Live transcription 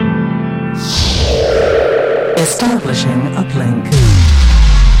Establishing uplink.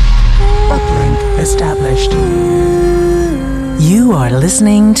 Uplink established. You are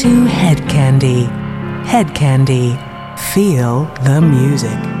listening to Hedkandi. Hedkandi. Feel the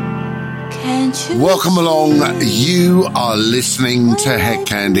music. Welcome along. You are listening to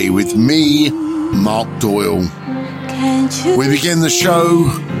Hedkandi with me, Mark Doyle. We begin the show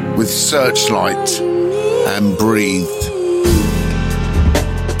with Searchlight and Breathe.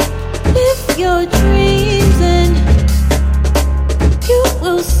 Live your dreams and you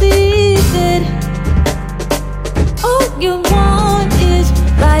will seize it. All you want is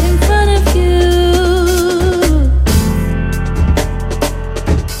right in front of you.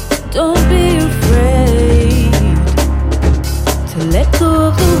 Don't be afraid to let go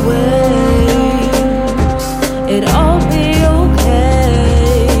of the way. It'll all be okay.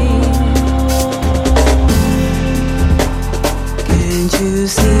 Can't you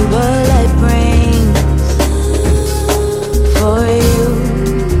see what life brings for you?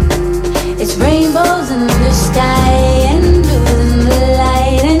 It's rainbows in the sky and blues in the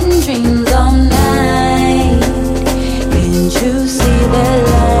light and dreams all night. Can't you see the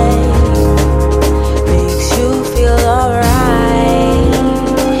light makes you feel alright?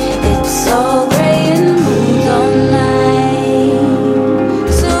 It's all gray and moons all night.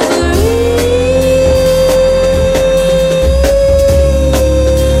 So breathe.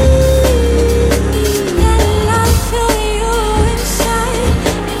 Let life fill you inside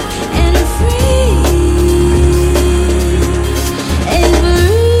and free. And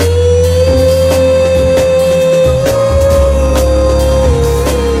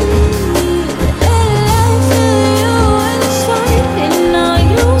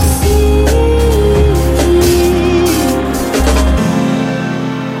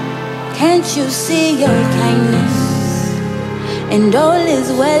can't you see your kindness? And all is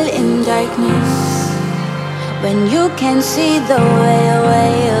well in darkness. When you can see the way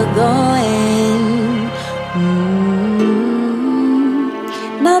where you're going.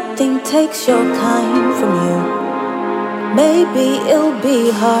 Nothing takes your kind from you. Maybe it'll be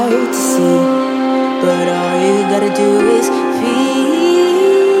hard to see, but all you gotta do is feel.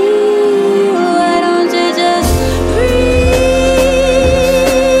 Why don't you just breathe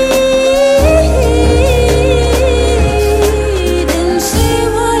and see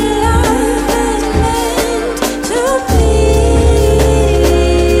what life is meant to be?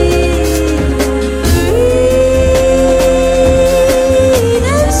 Breathe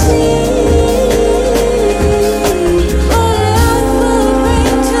and see what life will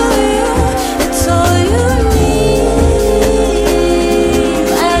bring to you. It's all you need.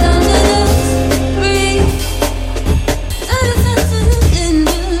 Why don't you just breathe?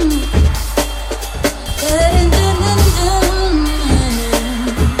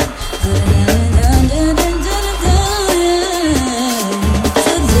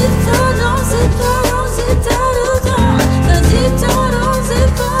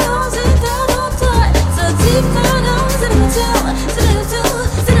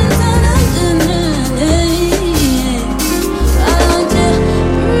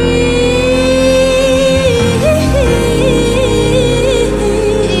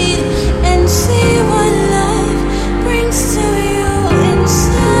 And see what life brings to you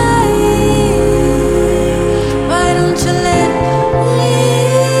inside. Why don't you let live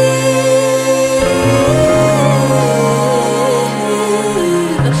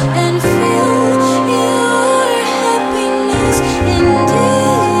and feel your happiness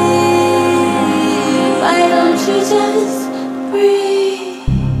indeed? Why don't you just breathe?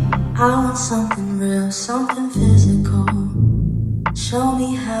 I want something real, something physical. Show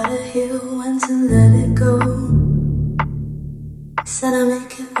me how to heal, when to let it go. Said I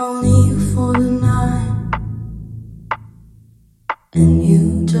make it only you for the night, and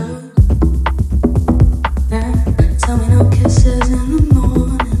you just tell me no kisses in the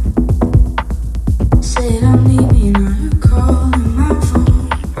morning. Say you don't need me, now you're calling my phone.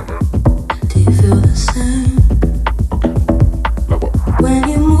 Do you feel the same? When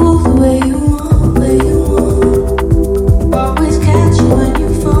you move the way you want, always catch you when you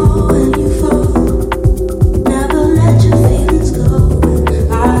fall, never let your feelings go.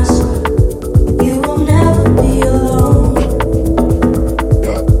 I swear you will never be alone.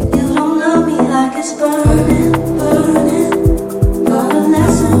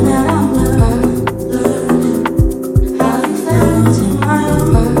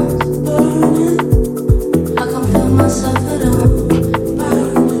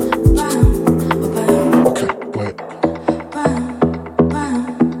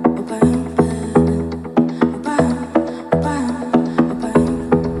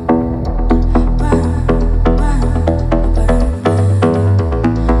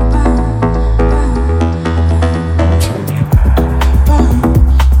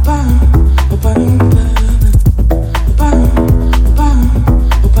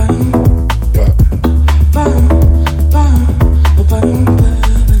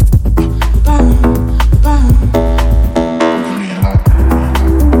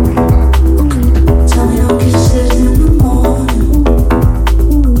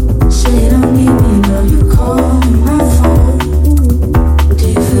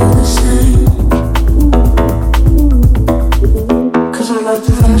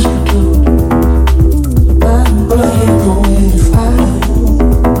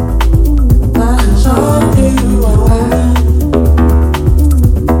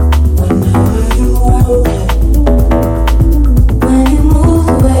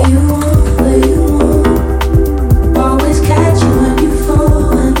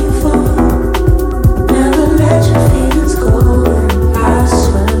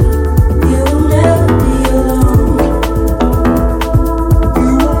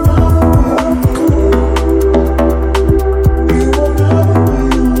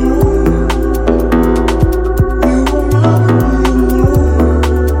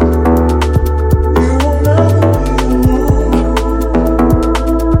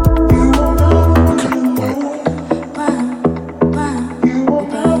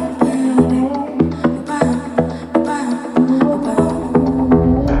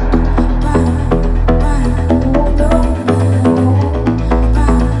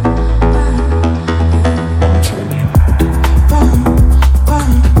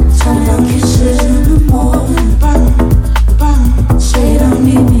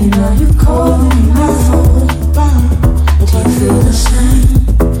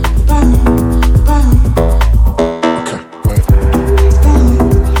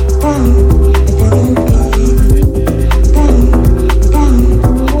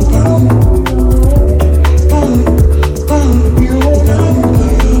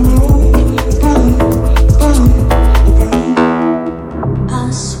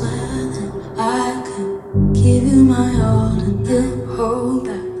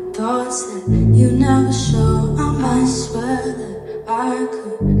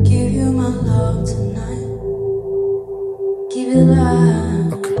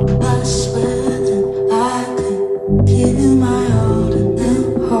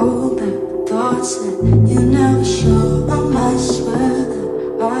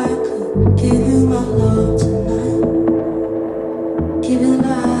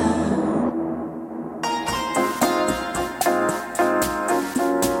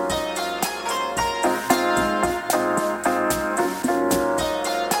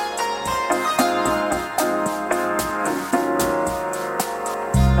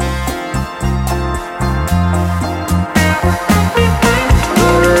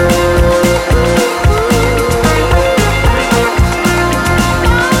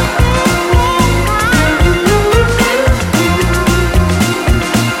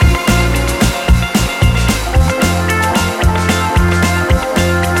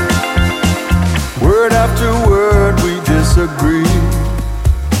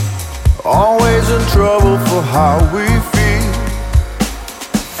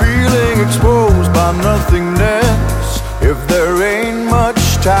 feeling exposed by nothingness. If there ain't much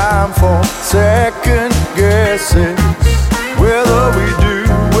time for second guesses, whether we do,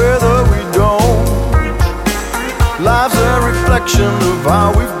 whether we don't, life's a reflection of how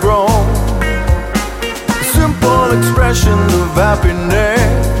we've grown. A simple expression of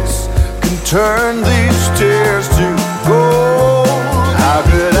happiness can turn these tears to gold. How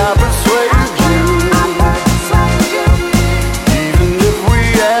could I persuade you, even if we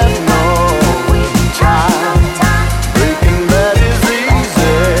had no time? Breaking bad is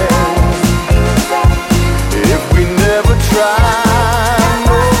easy if we never try.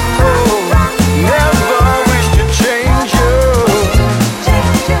 No, no, never wish to change you,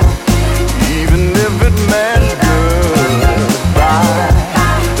 even if it meant goodbye.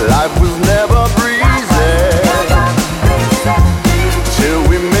 Life was never breezy till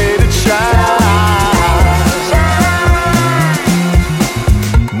we made it shine.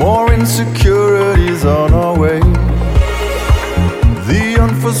 More insecurities on our way, the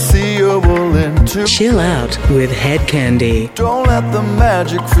unforeseeable into. Chill out with Hedkandi. Don't let the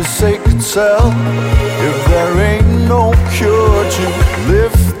magic forsake itself. If there ain't no cure to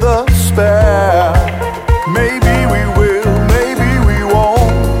lift the spell, maybe we will, maybe we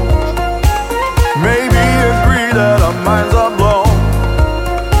won't. Maybe agree that our minds are blown.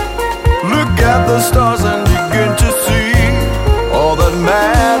 Look at the stars and begin to see all that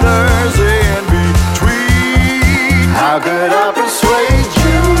matters in between. How could I persuade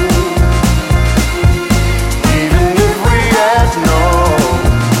you, even if we had no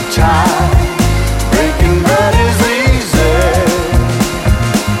time? Breaking bad is easy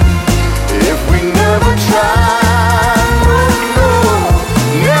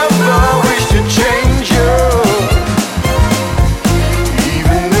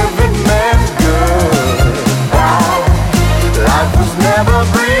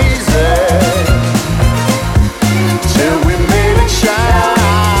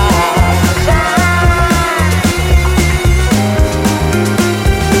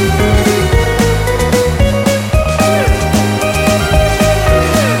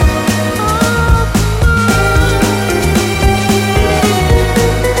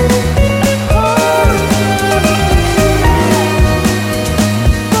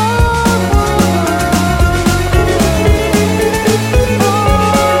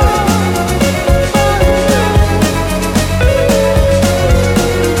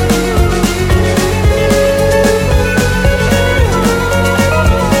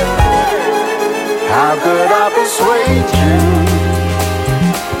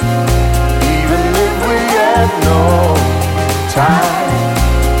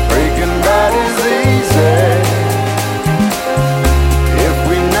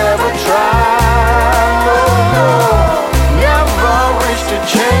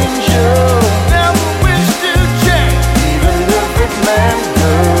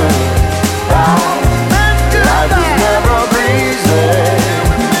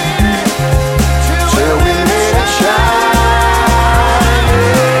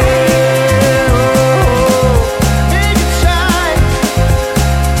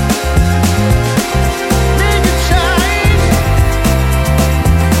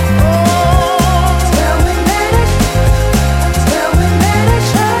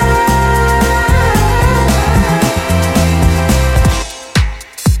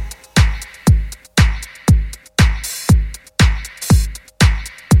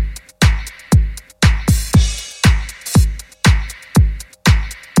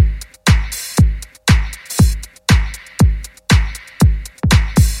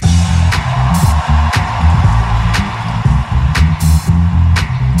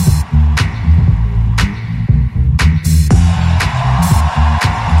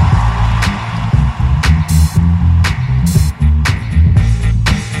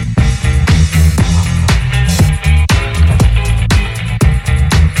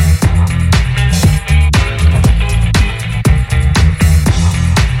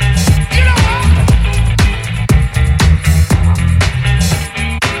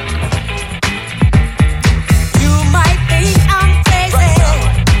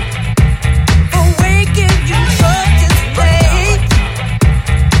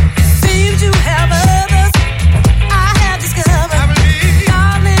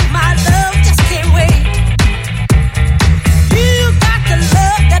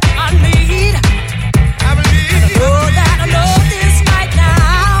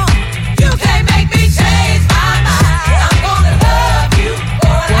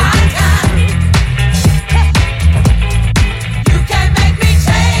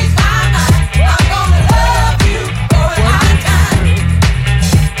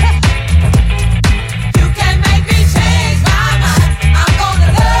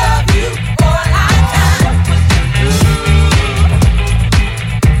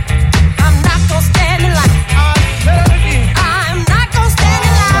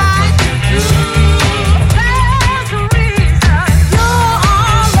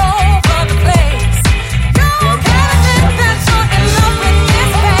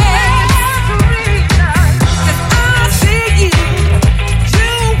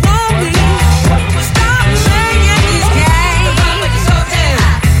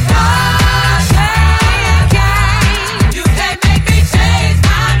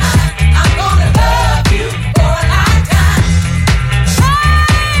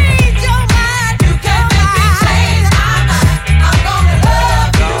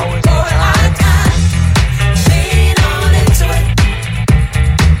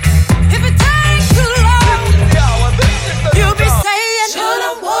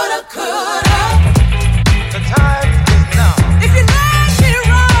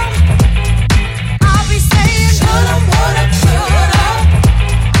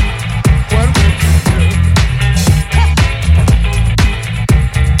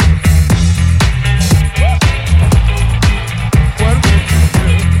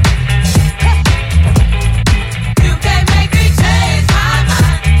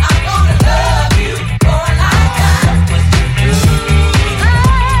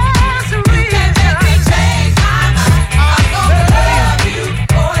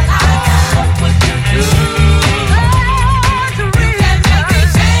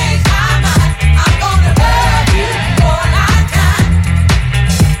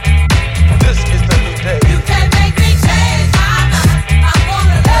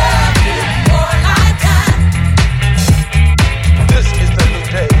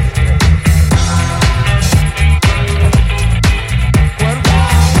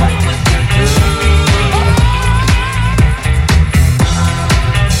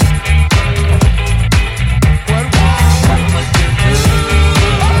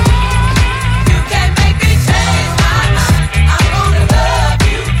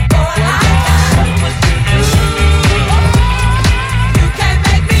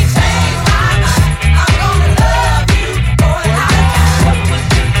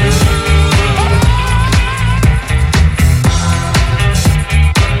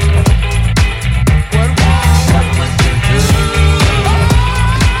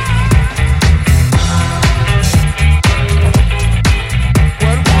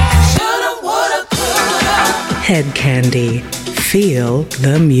Feel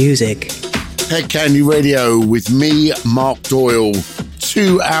the music. Hedkandi Radio with me, Mark Doyle.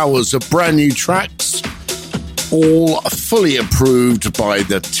 2 hours of brand new tracks, all fully approved by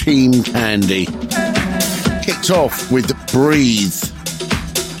the Team Candy. Kicked off with Breathe,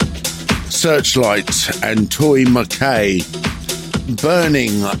 Searchlight and Toy McKay.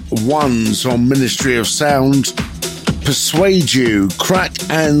 Burning Ones on Ministry of Sound. Persuade You, Crack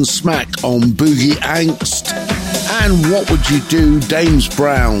and Smack on Boogie Angst. And What Would You Do, Dames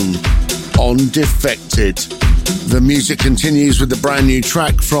Brown on Defected. The music continues with a brand new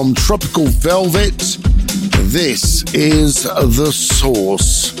track from Tropical Velvet. This is The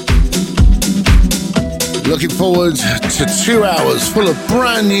Source. Looking forward to 2 hours full of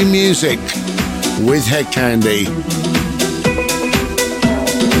brand new music with Hedkandi.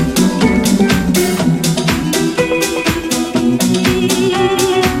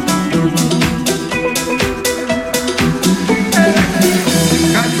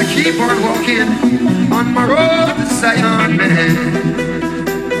 Keep on walking on my road to Zion, man.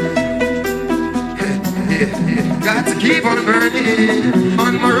 Got to keep on burning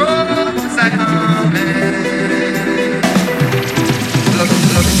on my road to Zion, man.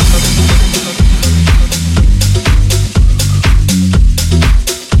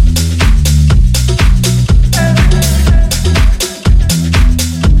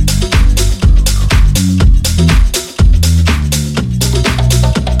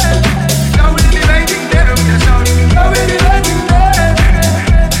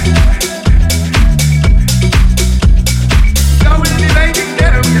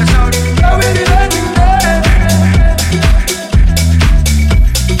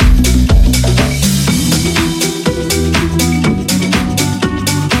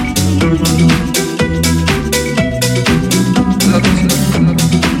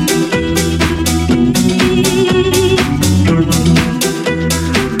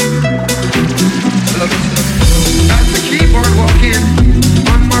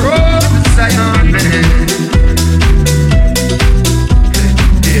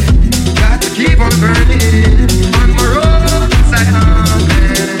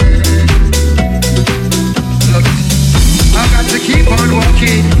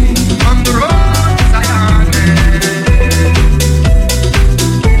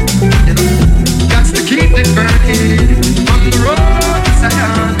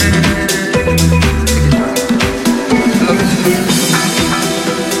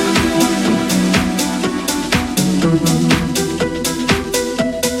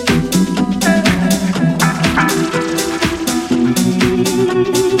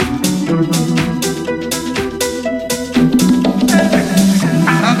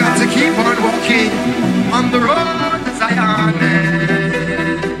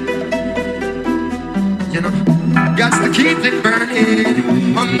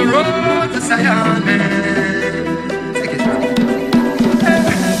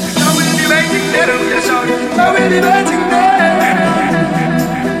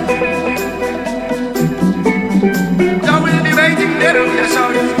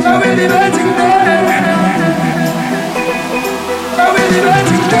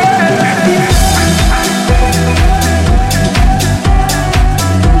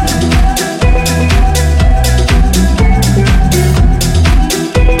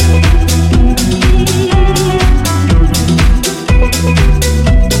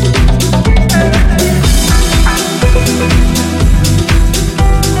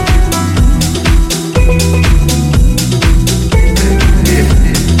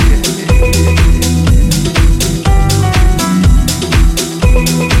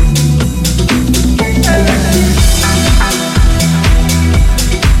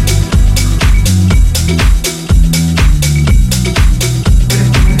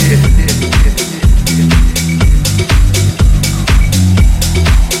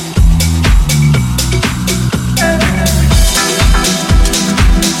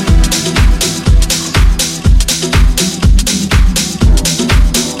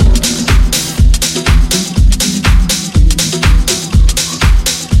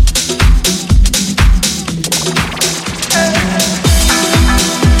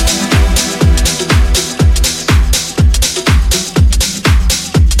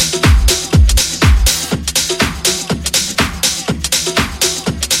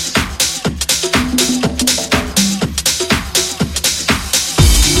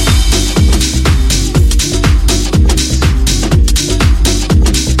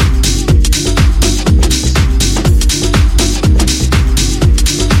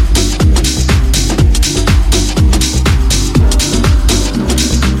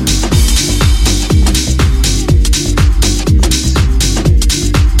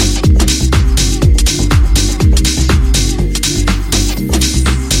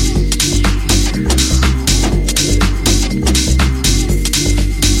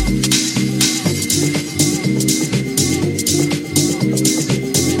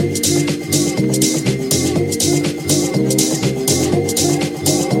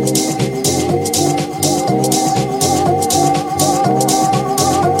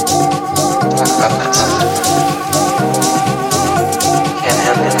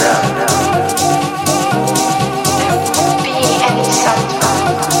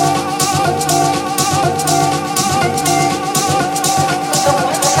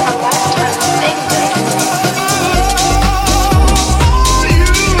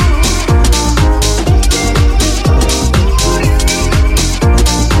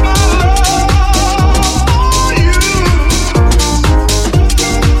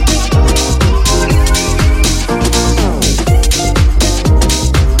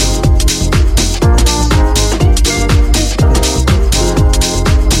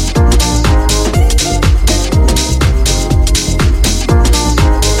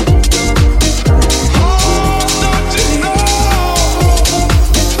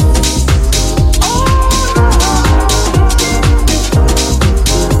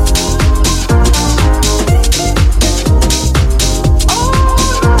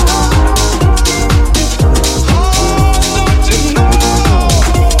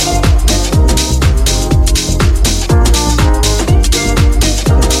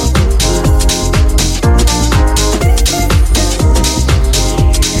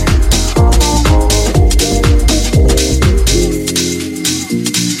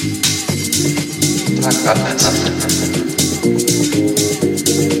 talk about that sometime.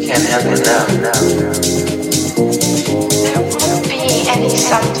 Can't handle it now. There won't be any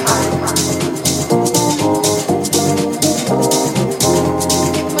sometime.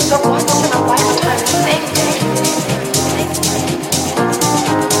 It was a once in a lifetime thing. Something been through my love.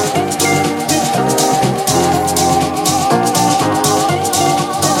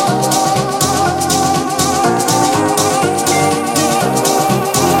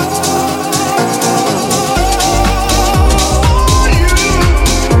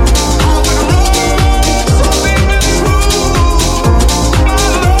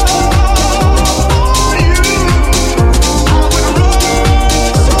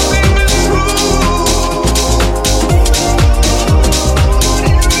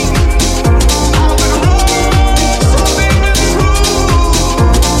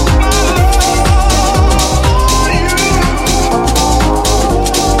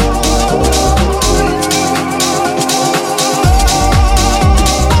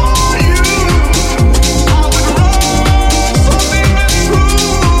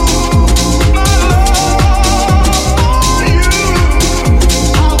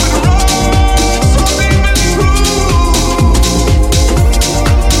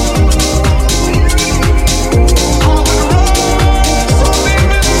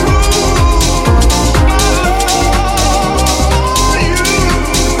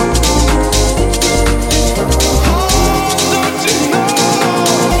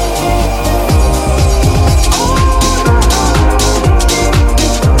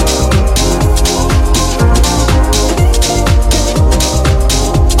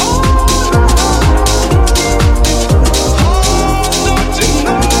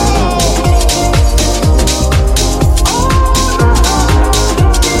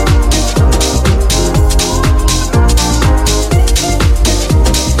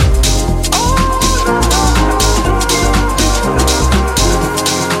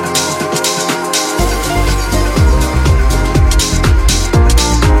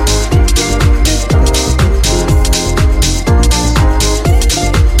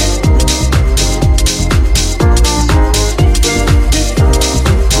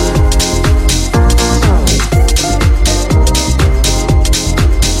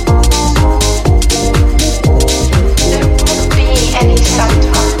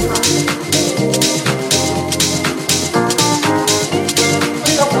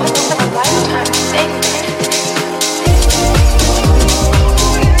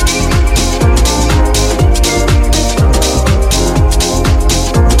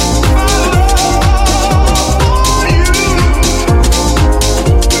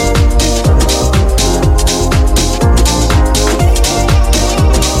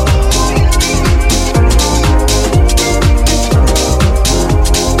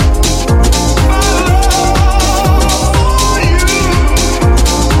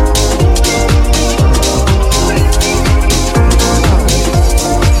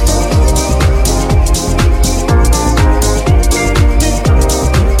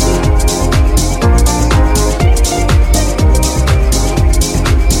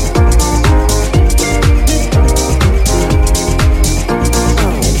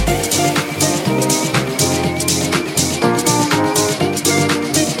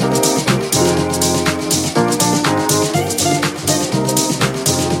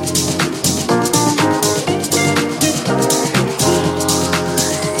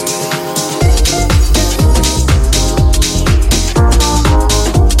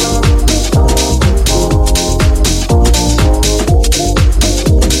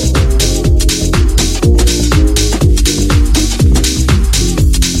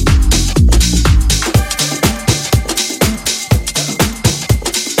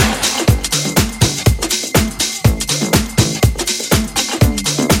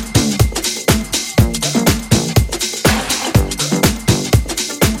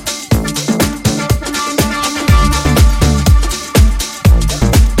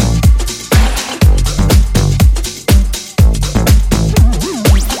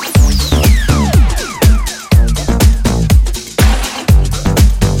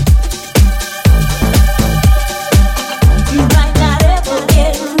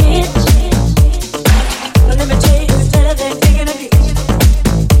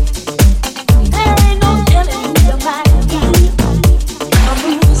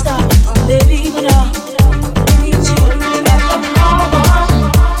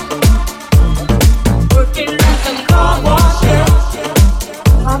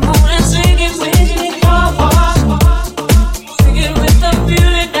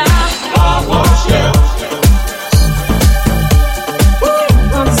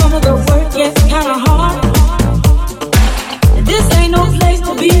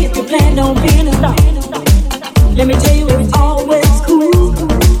 depend on being a star. Let me tell you, it's always cool.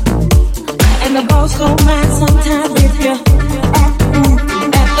 And the boss don't mind sometimes if you act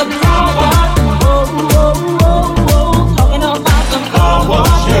at the car wash. Talking about the car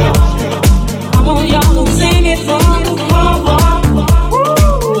wash. Come on, y'all, sing it for the car wash.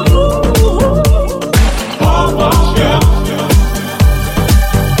 Car wash, yeah.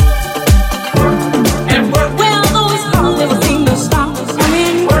 Well, those cars never seem to stop. I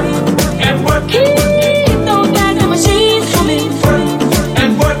mean, work and work. Keep those guys and machines coming.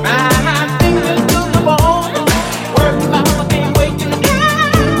 And work my fingers to the bone. Work my can't wait till the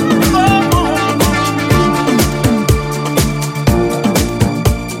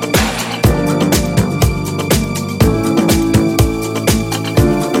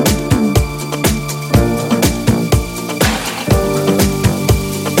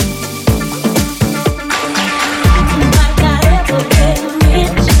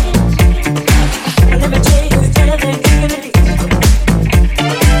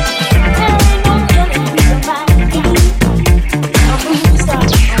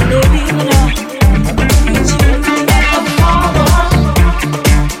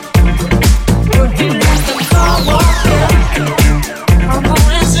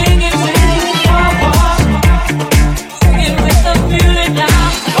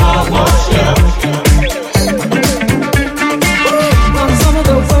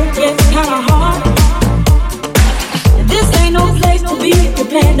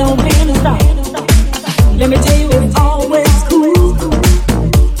Let me tell you, it's always cool.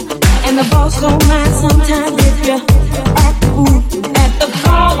 And the boss don't mind sometimes if you act cool at the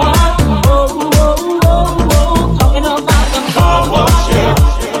car wash. Talking about the car wash.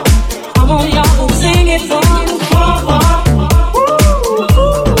 Come on, y'all, sing it for the car wash.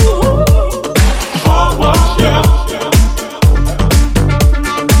 Car wash, yeah.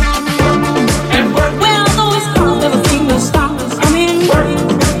 And work. Well, those cars never seem to stop. I mean, work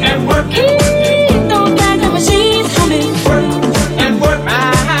and work. And work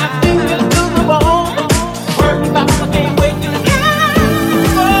my fingers to the bone. Work about my can't wait till the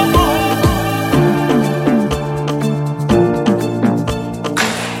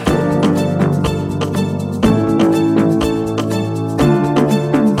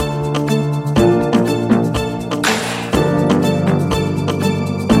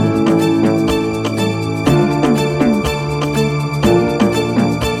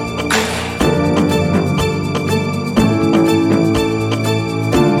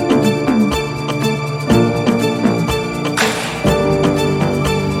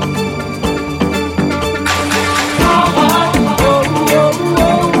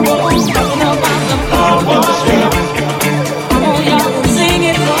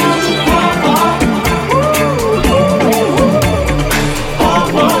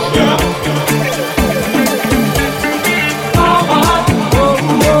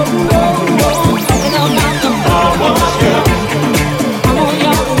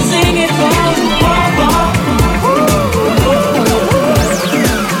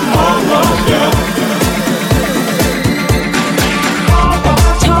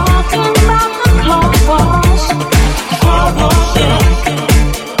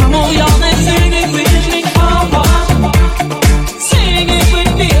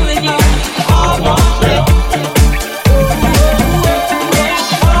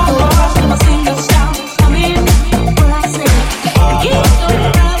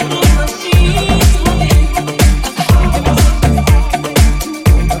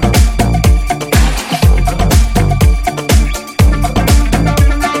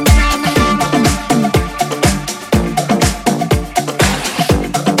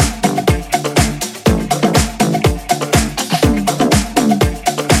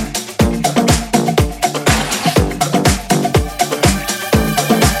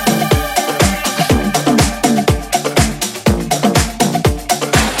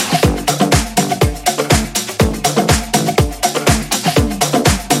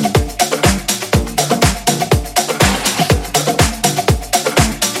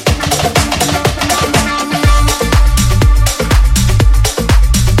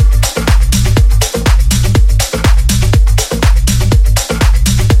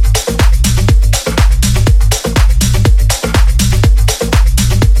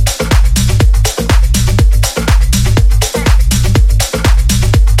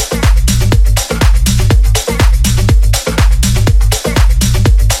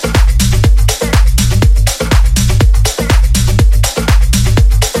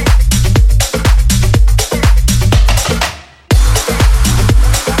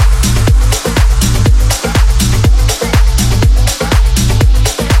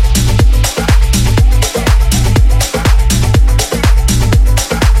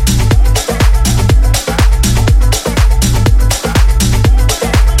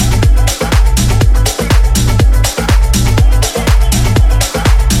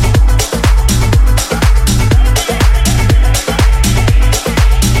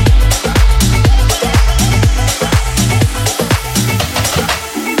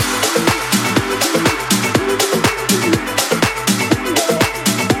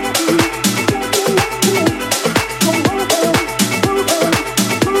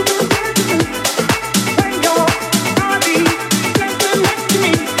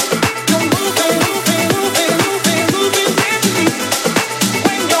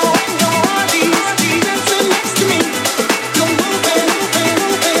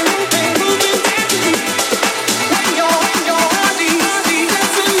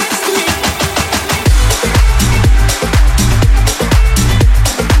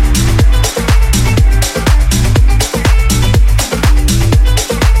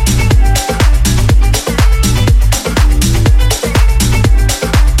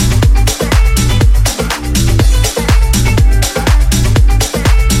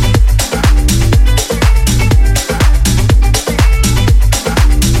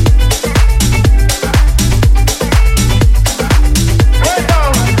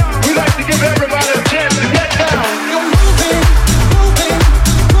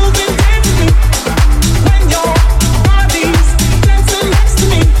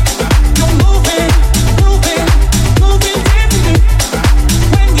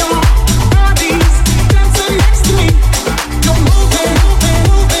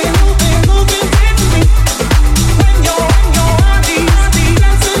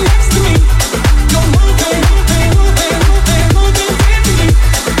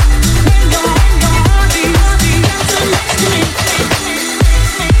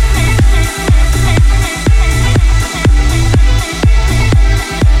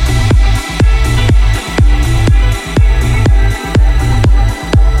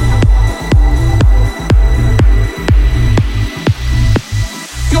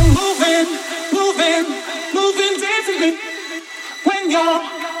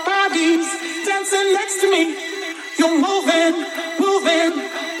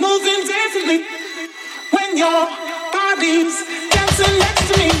your body's dancing next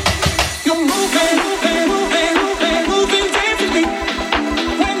to me, you're moving, moving, moving, moving, moving dangerously.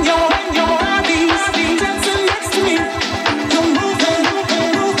 When your body's dancing next to me, you're moving, moving,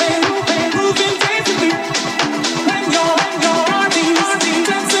 moving, moving, moving dangerously. When your body's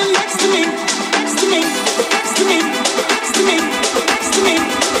dancing next to me, next to me, next to me, next to me, next to me,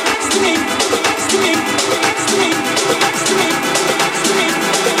 next to me, next to me, next to me, next to me,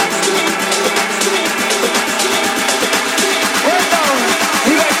 next to me, next to me, next to me.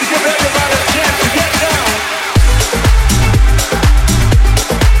 We like to give everybody a chance to get down.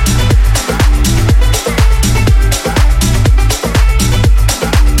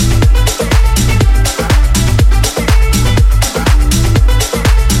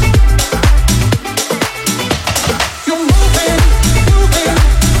 You're moving, moving,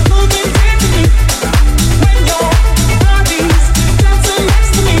 moving dangerously. When your body's dancing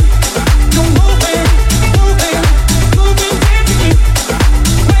next to me, you're moving, moving, moving dangerously.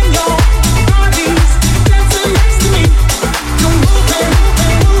 When your body's dancing next to me, you're moving,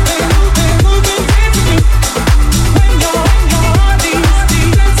 moving, moving, moving dangerously. When your body's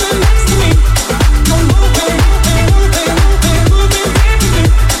dancing next to me, you're moving, moving, moving, moving dangerously.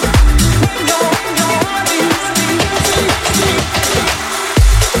 When your body's dancing next to me.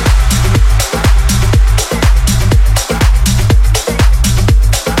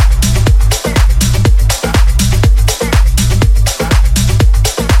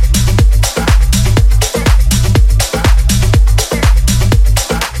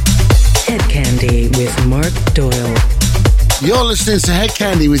 Hedkandi with Mark Doyle. You're listening to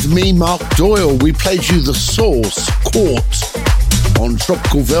Hedkandi with me, Mark Doyle. We played you The Source, Court, on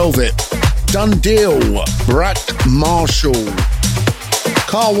Tropical Velvet, Done Deal, Brack Marshall,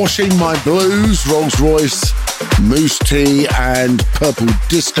 Car Washing My Blues, Rolls Royce, Moose Tea and Purple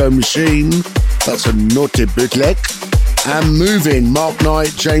Disco Machine. That's a naughty bootleg. And Moving, Mark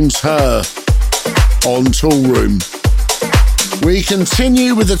Knight, James Herr on Tool Room. We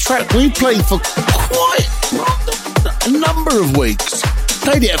continue with a track we played for quite a number of weeks.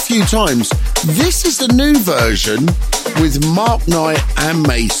 Played it a few times. This is the new version with Mark Knight and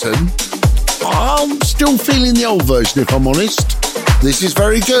Mason. I'm still feeling the old version, if I'm honest. This is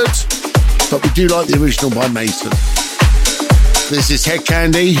very good, but we do like the original by Mason. This is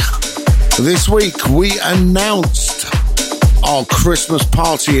Hedkandi. This week we announced our Christmas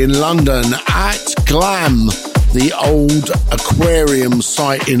party in London at Glam, the old aquarium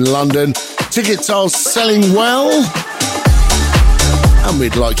site in London. Tickets are selling well, and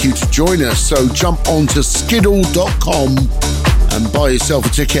we'd like you to join us. So jump onto skiddle.com and buy yourself a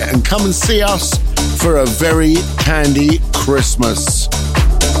ticket and come and see us for a very candy Christmas.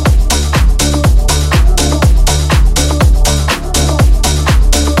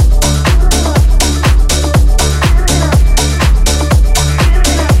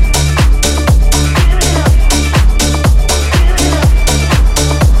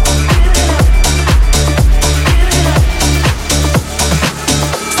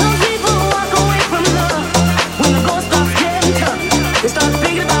 They start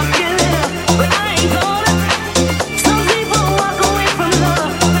thinking about killing her, but I ain't gonna. Some people walk away from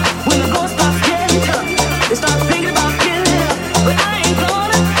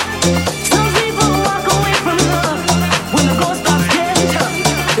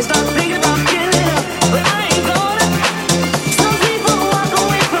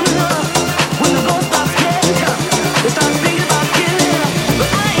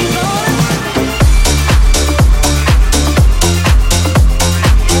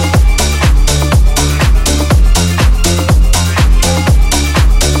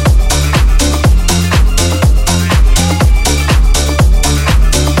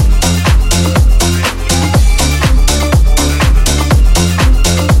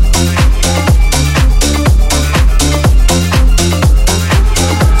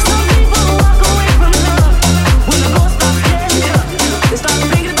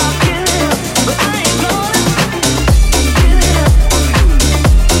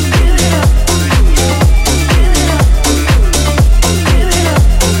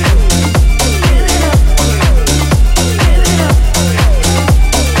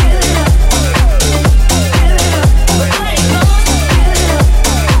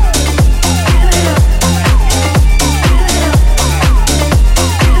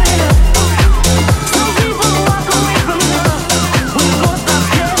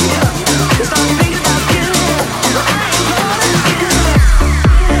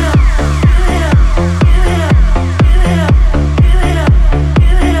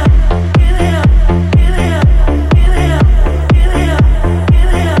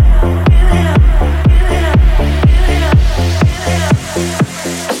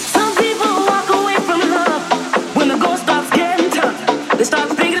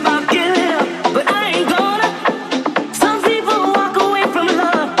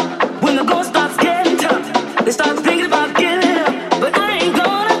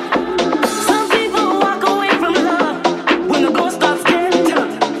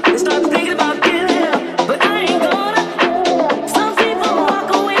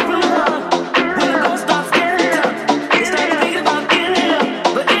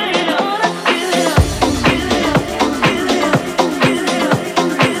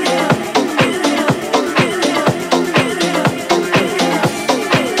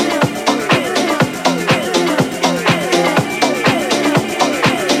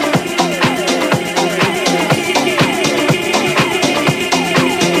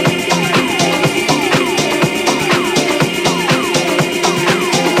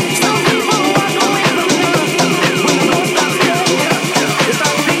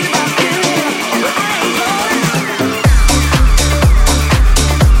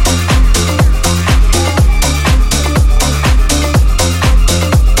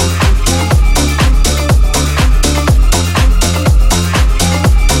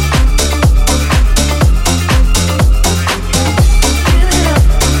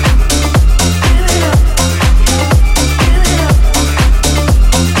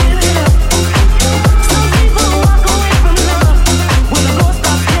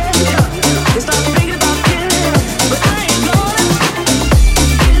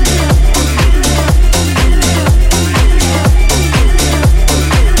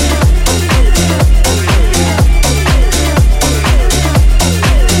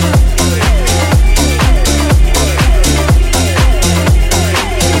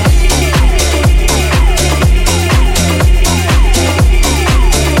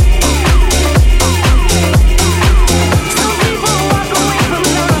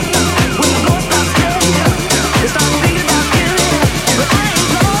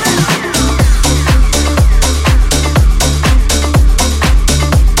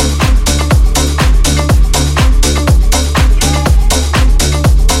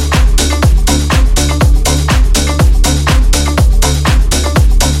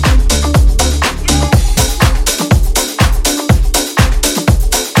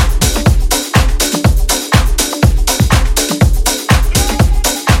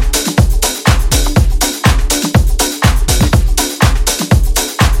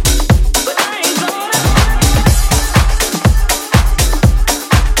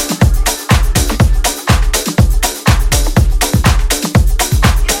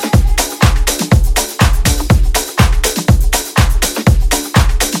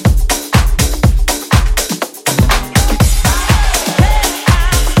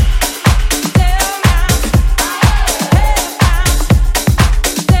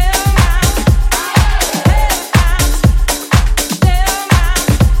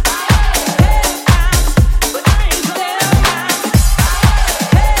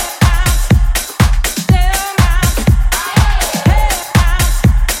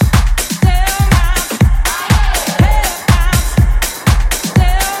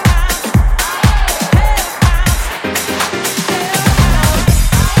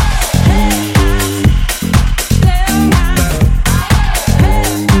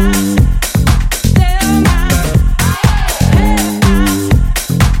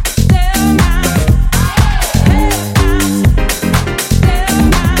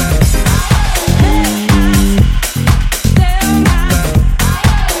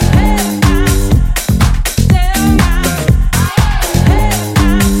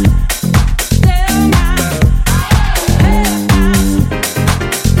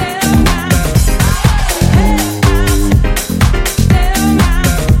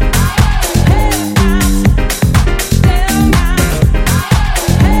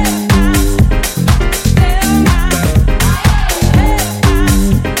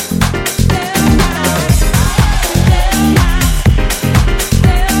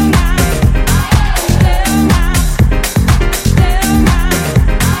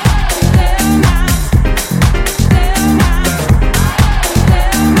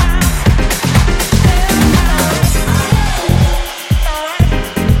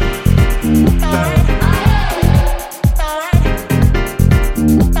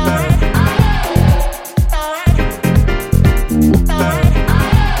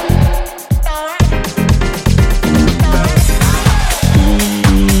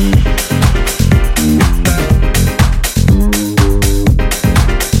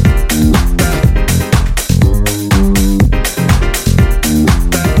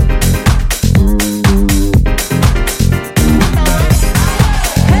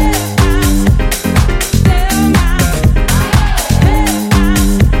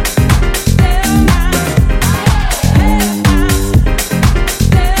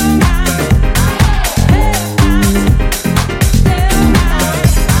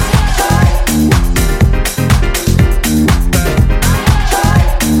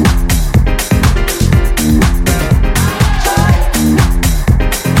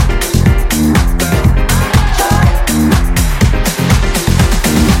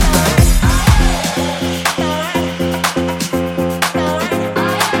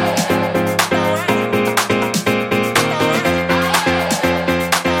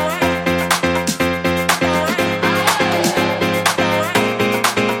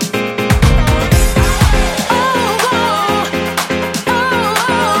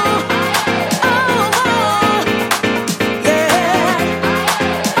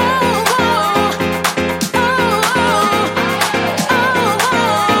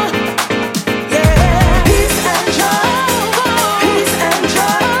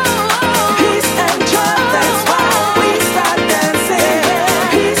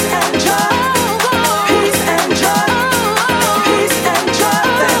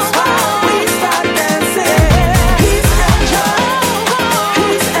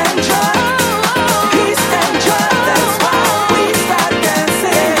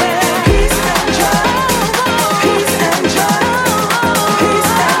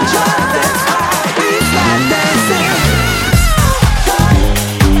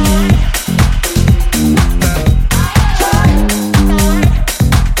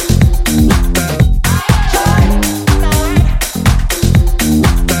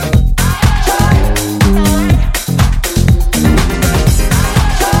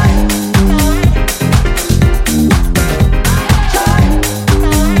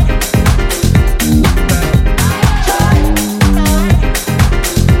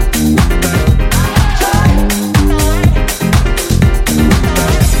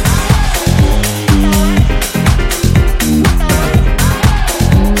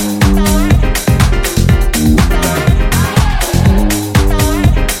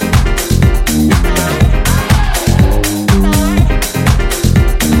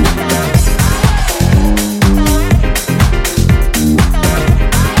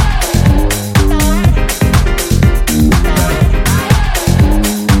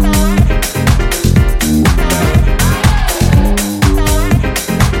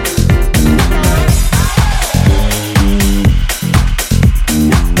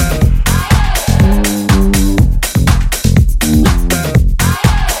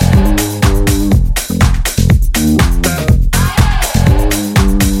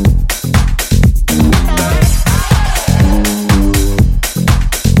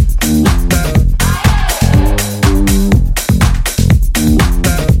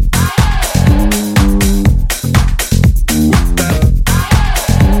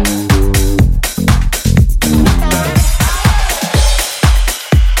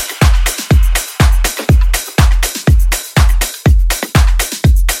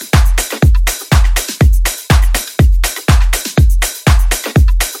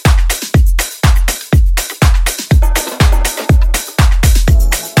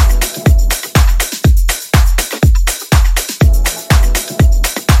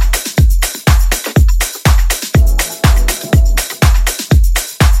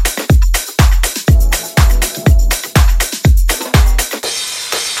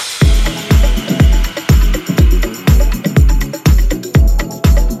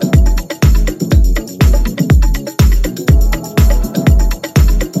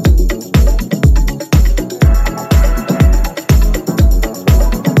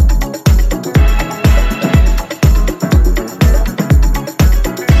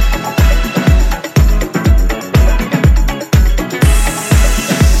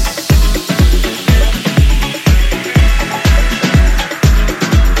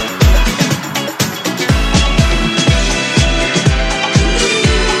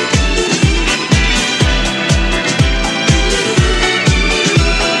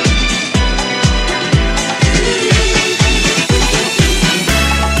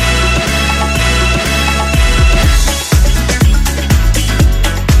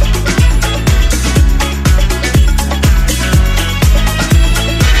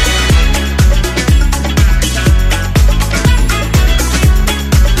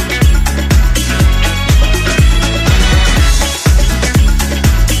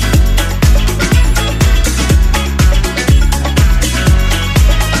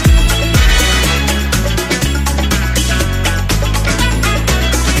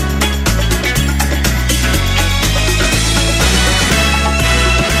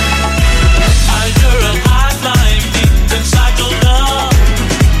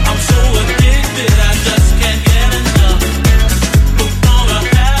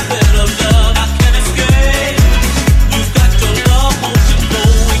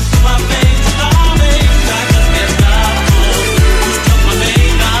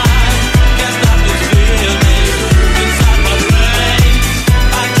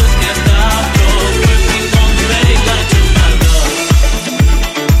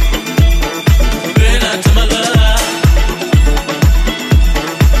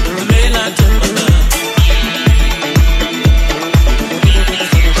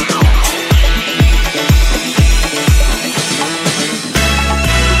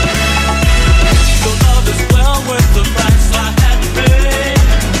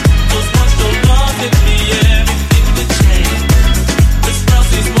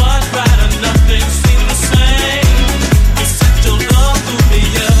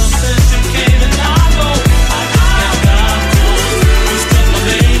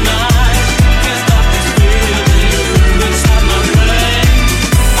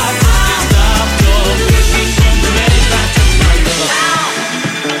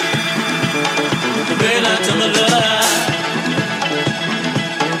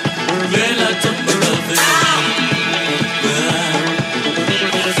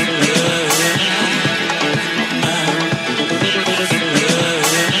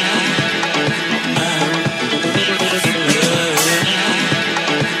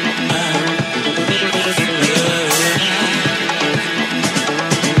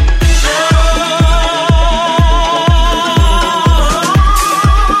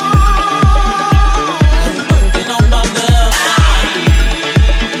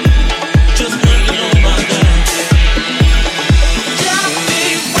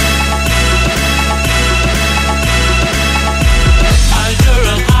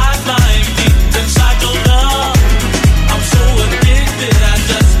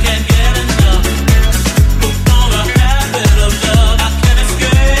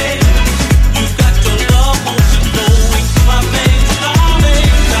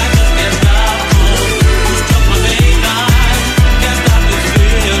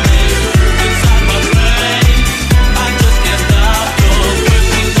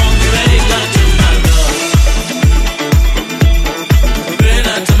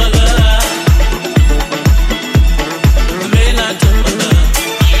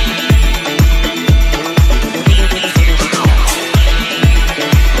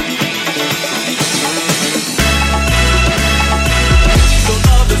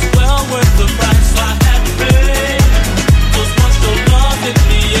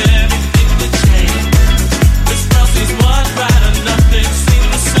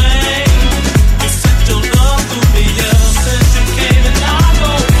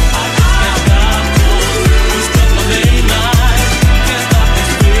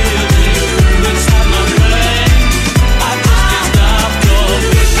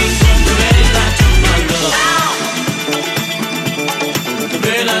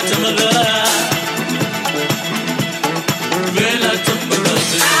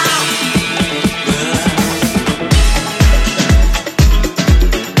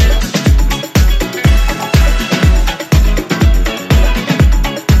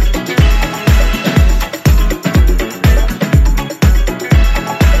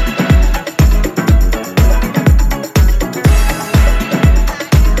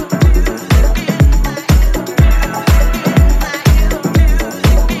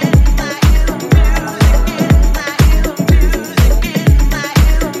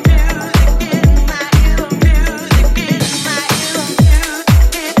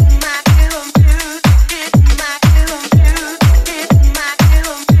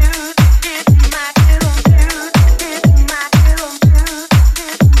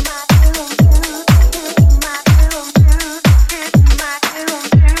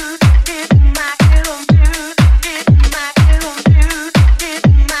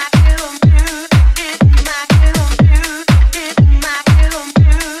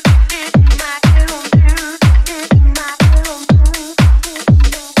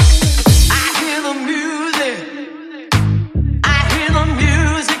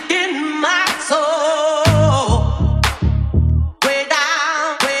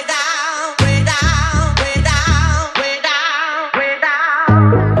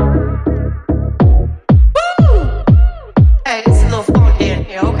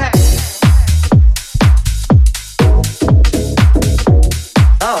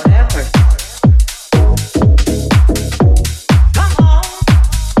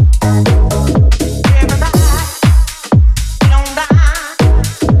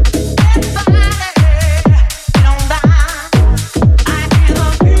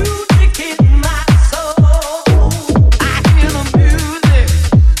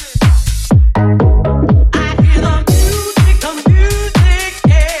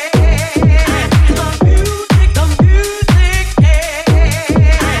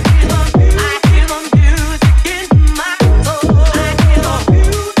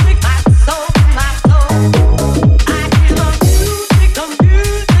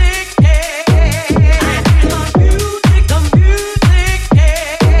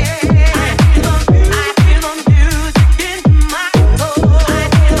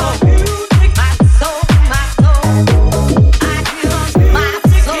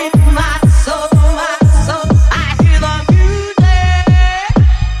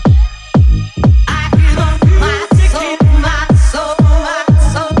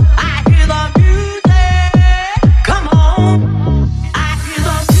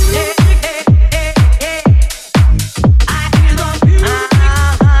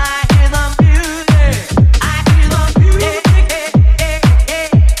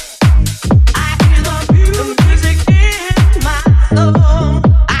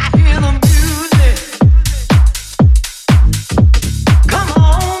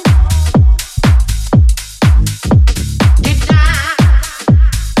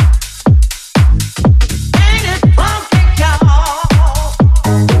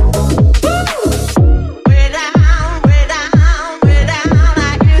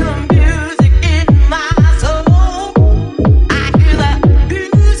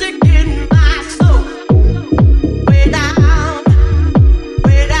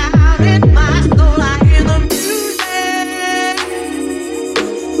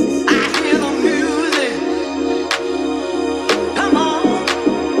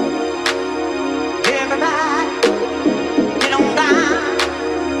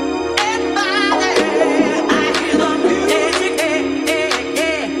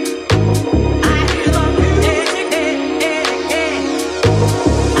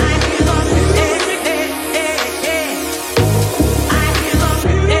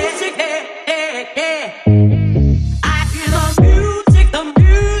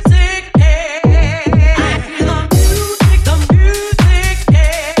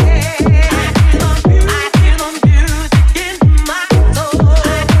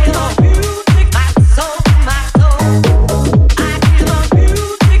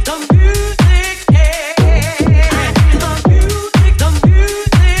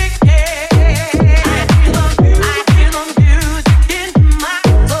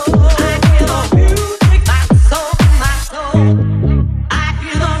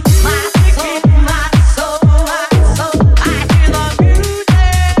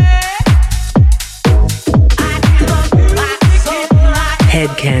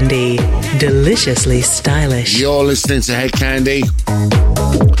deliciously stylish. You're listening to Head Candy,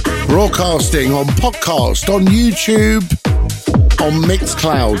 broadcasting on podcast, on YouTube, on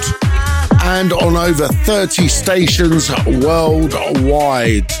Mixcloud, and on over 30 stations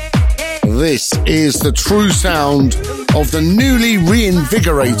worldwide. This is the true sound of the newly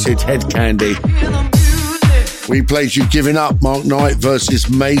reinvigorated Head Candy. We played you Giving Up, Mark Knight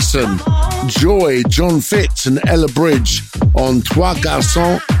versus Mason. Joy, John Fitz and Ella Bridge on Trois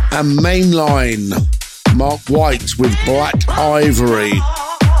Garçons and Mainline. Mark White with Black Ivory.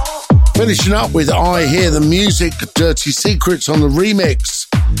 Finishing up with I Hear the Music, Dirty Secrets on the remix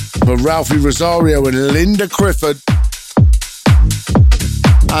for Ralphie Rosario and Linda Crifford.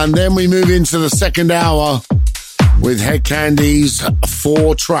 And then we move into the second hour with Head Candy's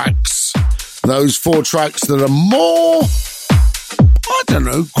 4 tracks. Those 4 tracks that are more, I don't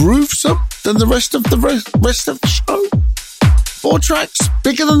know, groovesome than the rest of the show. 4 tracks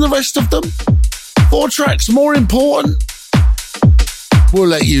bigger than the rest of them. 4 tracks more important. We'll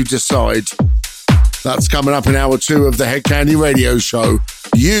let you decide. That's coming up in hour 2 of the Head Candy radio show.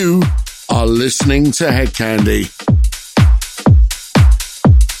 You are listening to Head Candy.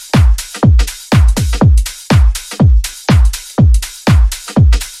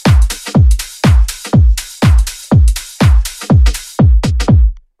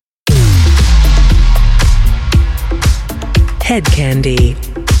 Head Candy.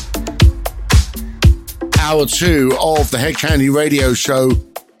 Hour 2 of the Head Candy radio show.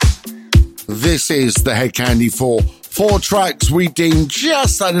 This is the Head Candy 4. 4 tracks we deem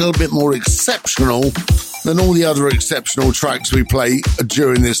just a little bit more exceptional than all the other exceptional tracks we play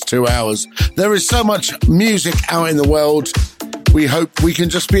during this 2 hours. There is so much music out in the world. We hope we can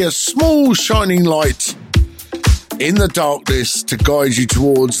just be a small shining light in the darkness to guide you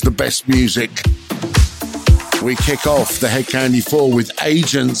towards the best music. We kick off the Head Candy 4 with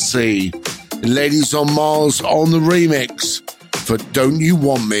Agency. Ladies on Mars on the remix for Don't You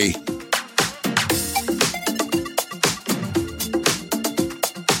Want Me.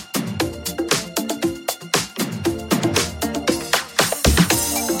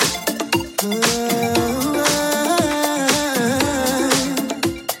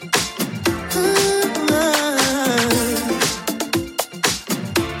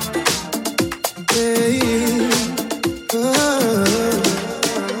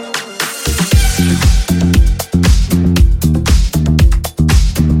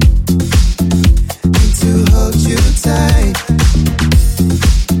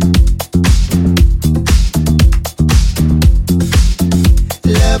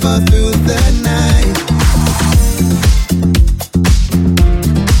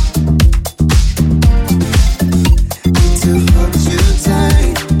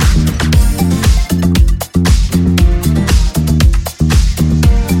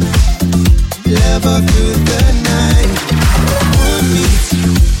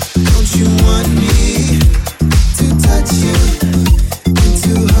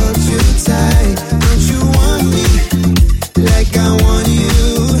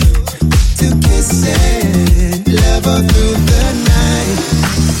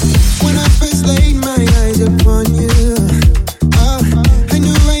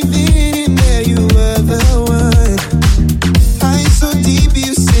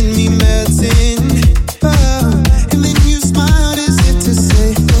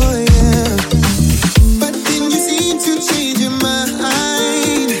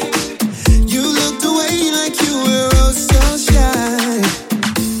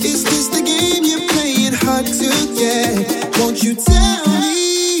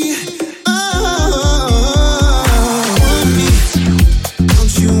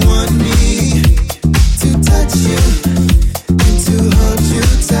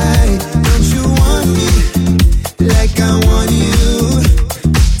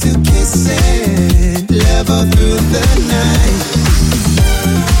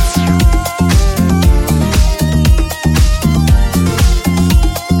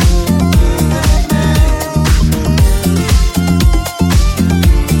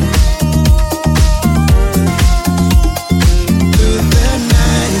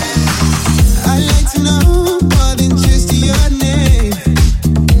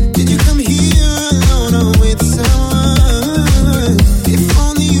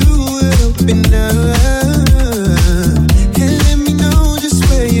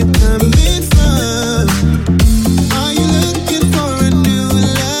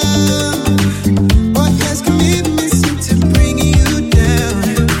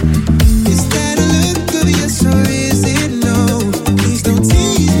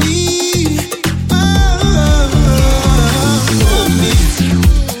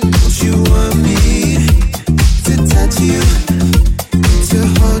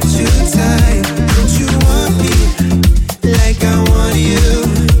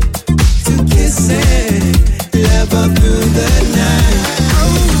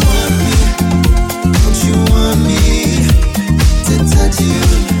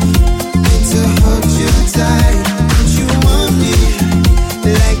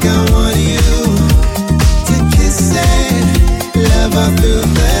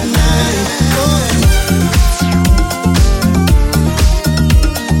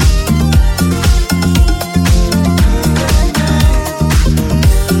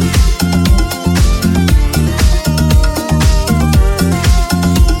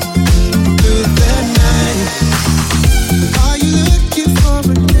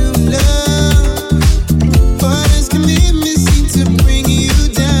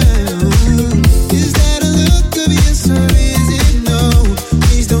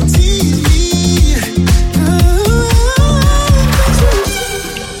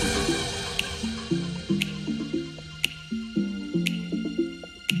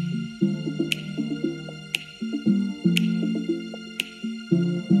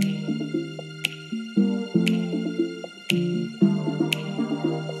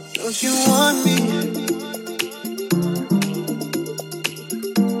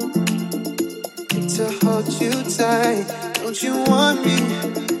 hold you tight. Don't you want me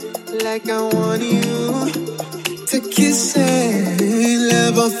like I want you? To kiss and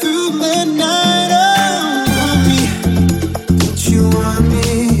love all through the night. Oh, want me? Don't you want me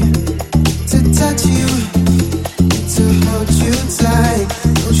to touch you, to hold you tight?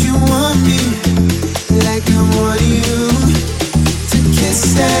 Don't you want me like I want you? To kiss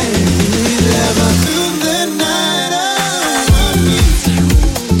and love all through the night. Oh, want me?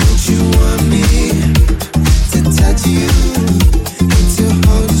 Don't you want me to touch you, to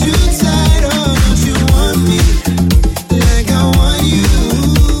hold you tight? Oh, don't you want me like I want you?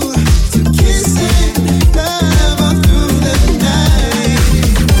 To kiss and love all through the night.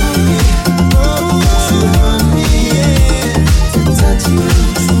 Oh, don't you want me, yeah, to touch you,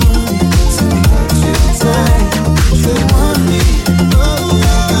 to hold you tight? Don't you want me? Oh,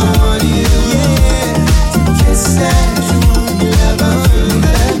 like I want you, yeah, to kiss and love all through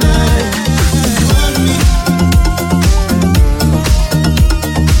the night. You want me?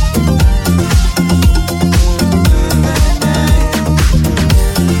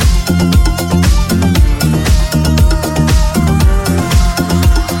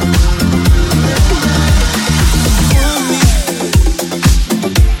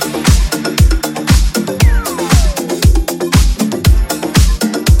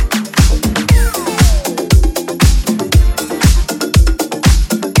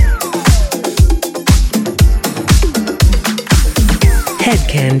 Head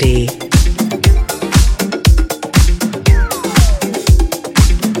Candy.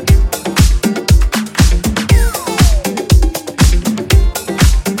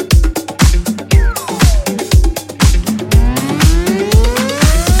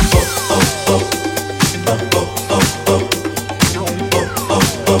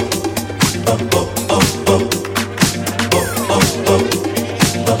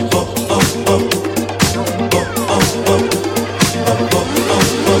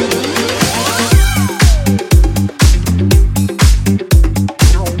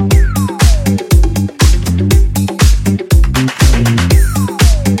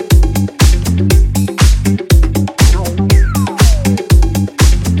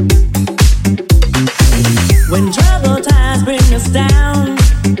 When troubled times bring us down,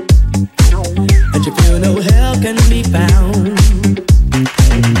 and you feel no help can be found,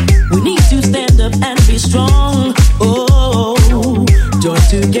 we need to stand up and be strong. Oh, join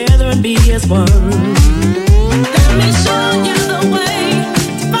together and be as one. Let me show you the way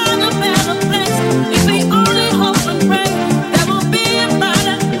to find a better place. If we only hope and pray, there will be a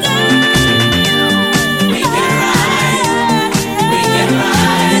brighter day. We can rise, we can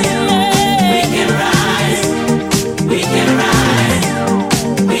rise, we can rise. We can rise,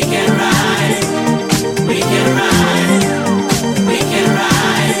 we can rise, we can rise, we can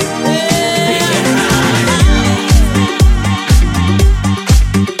rise, we can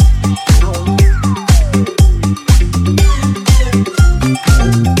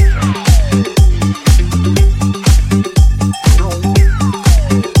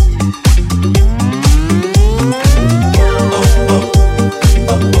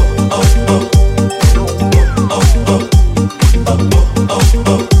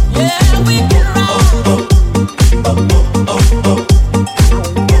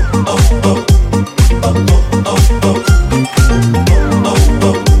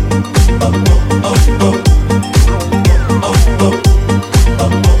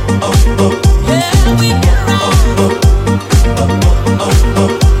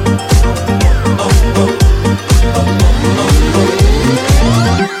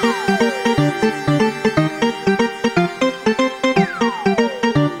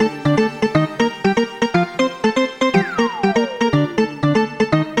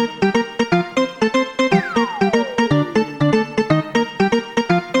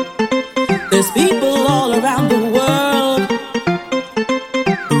There's people all around the world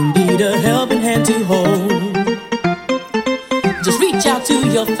who need a helping hand to hold. Just reach out to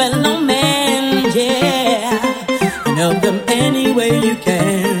your fellow man, yeah, and help them any way you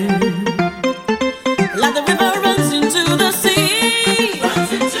can. Like the river runs into the sea,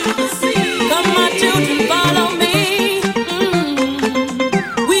 come my children, follow me.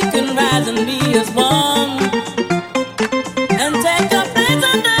 We can rise and be as one, and take a place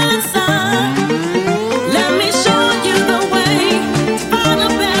under the sun. Let me show you the way to find a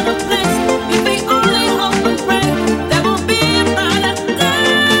better place. If we only hope and pray, there will be a brighter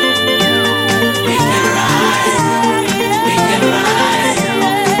day.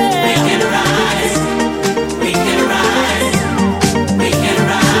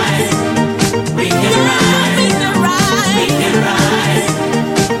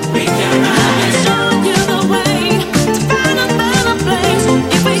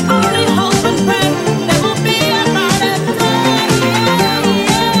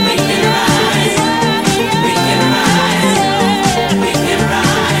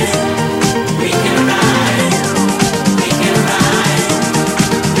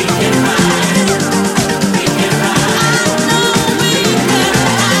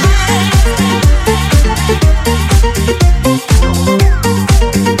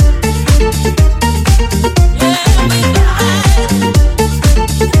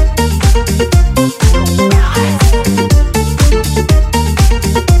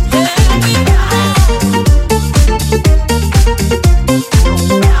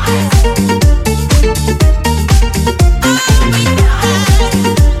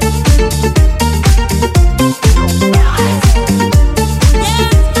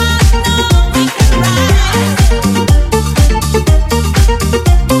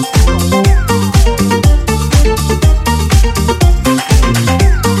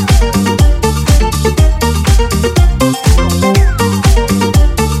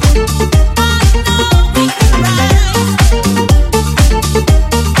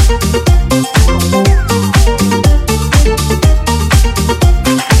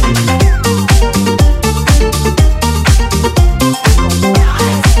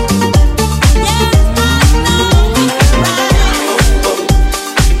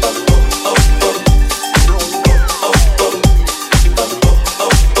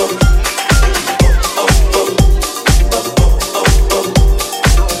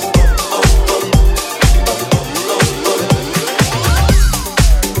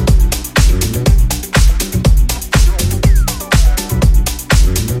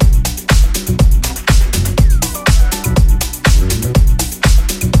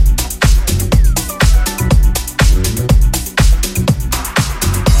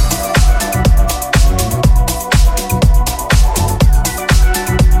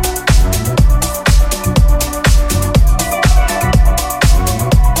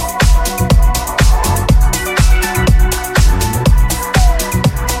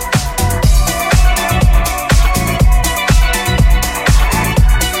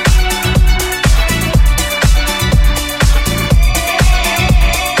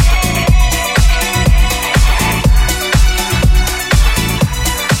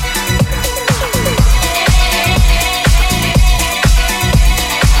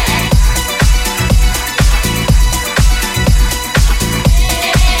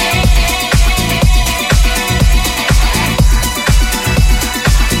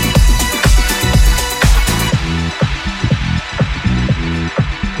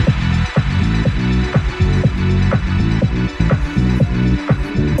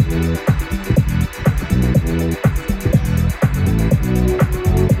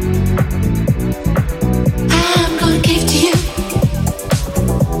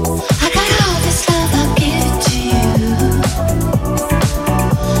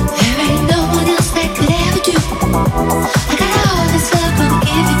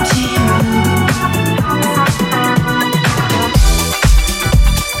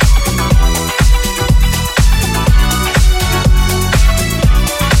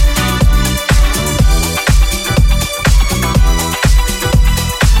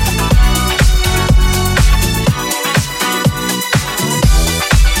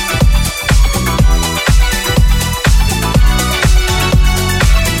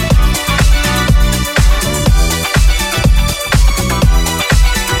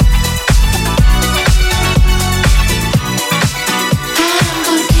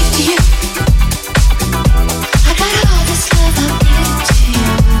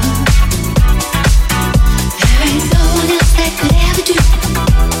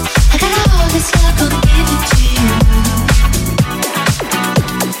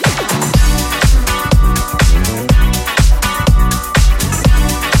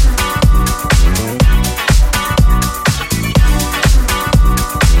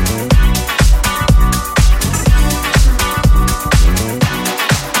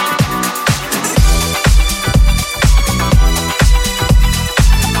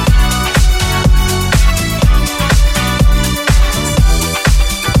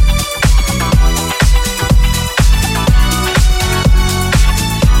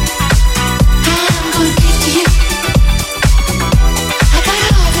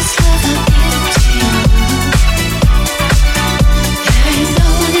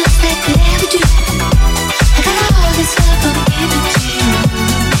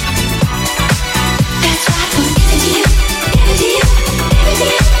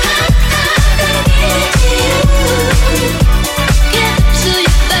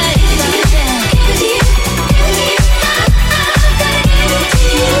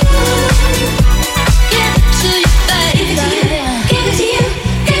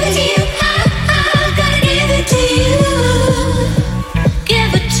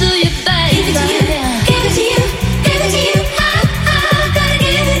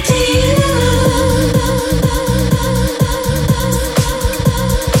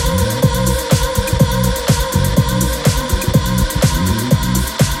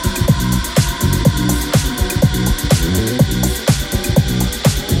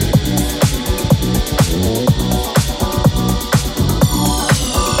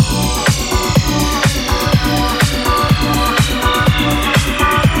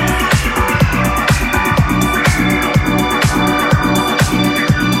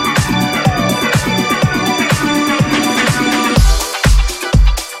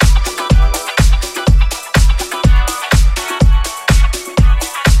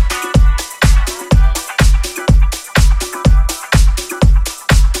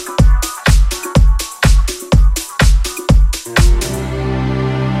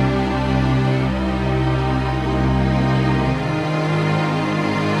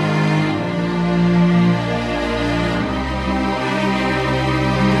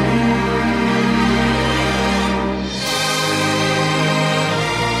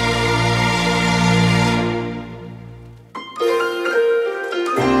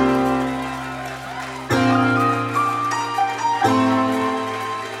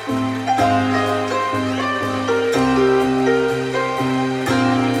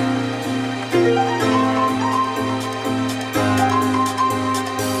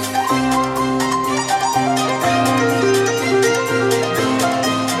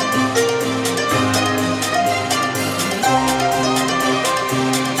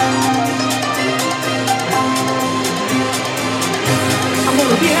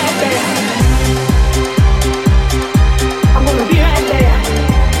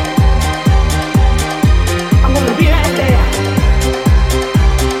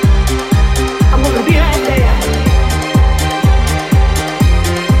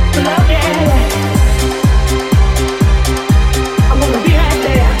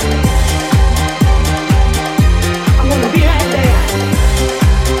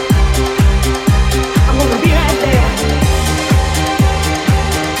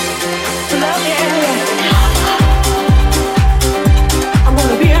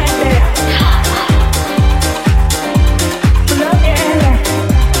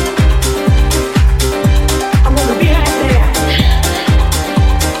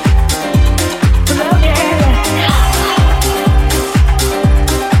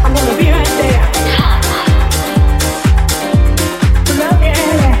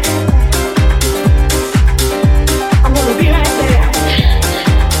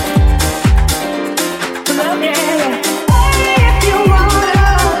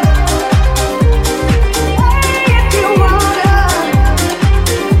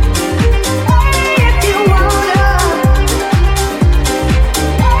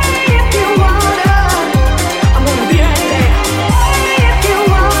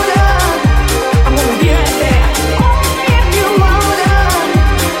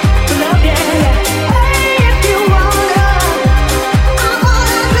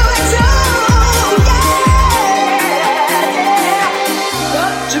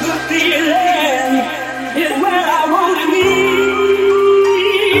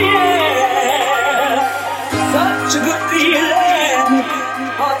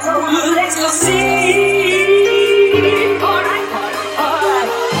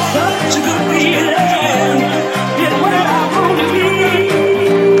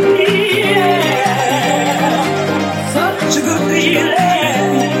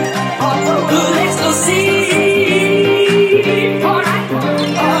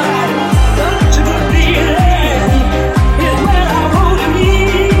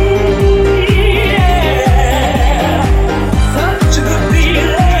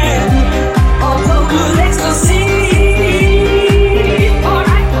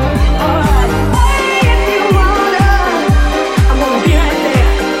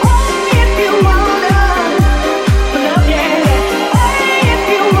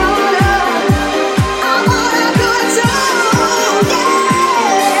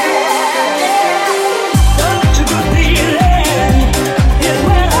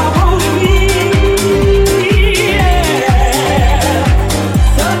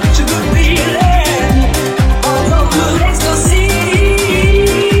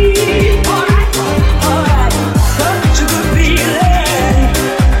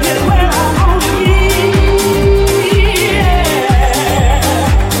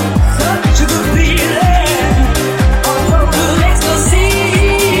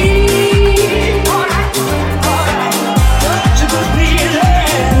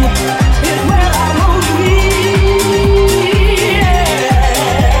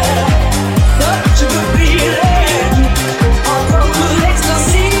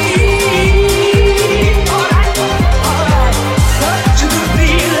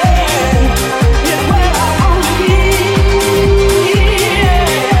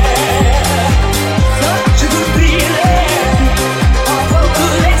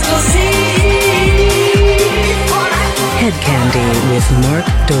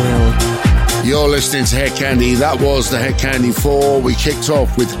 Listening to Hedkandi, that was the Hedkandi 4. We kicked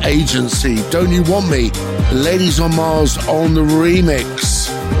off with Agency, Don't You Want Me, Ladies on Mars on the remix,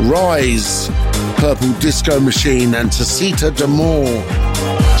 Rise, Purple Disco Machine and Tacita D'Amour.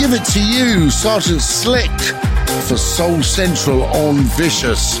 Give It To You, Sergeant Slick for Soul Central on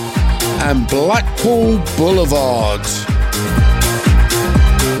Vicious, and Blackpool Boulevard.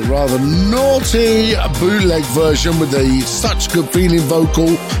 The rather naughty bootleg version with the Such Good Feeling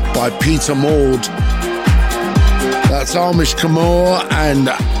vocal by Peter Maud. That's Amish Kamor and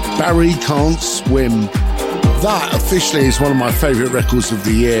Barry Can't Swim. That officially is one of my favourite records of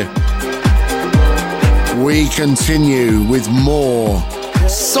the year. We continue with more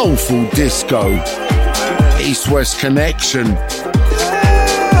soulful disco, East-West Connection.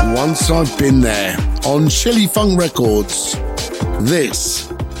 Once I've Been There on Chili Funk Records. This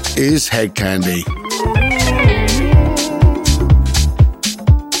is Hedkandi.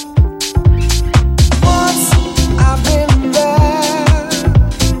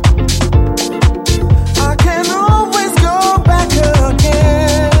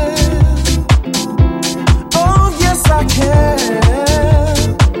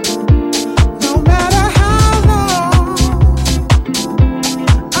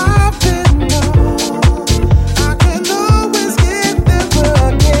 I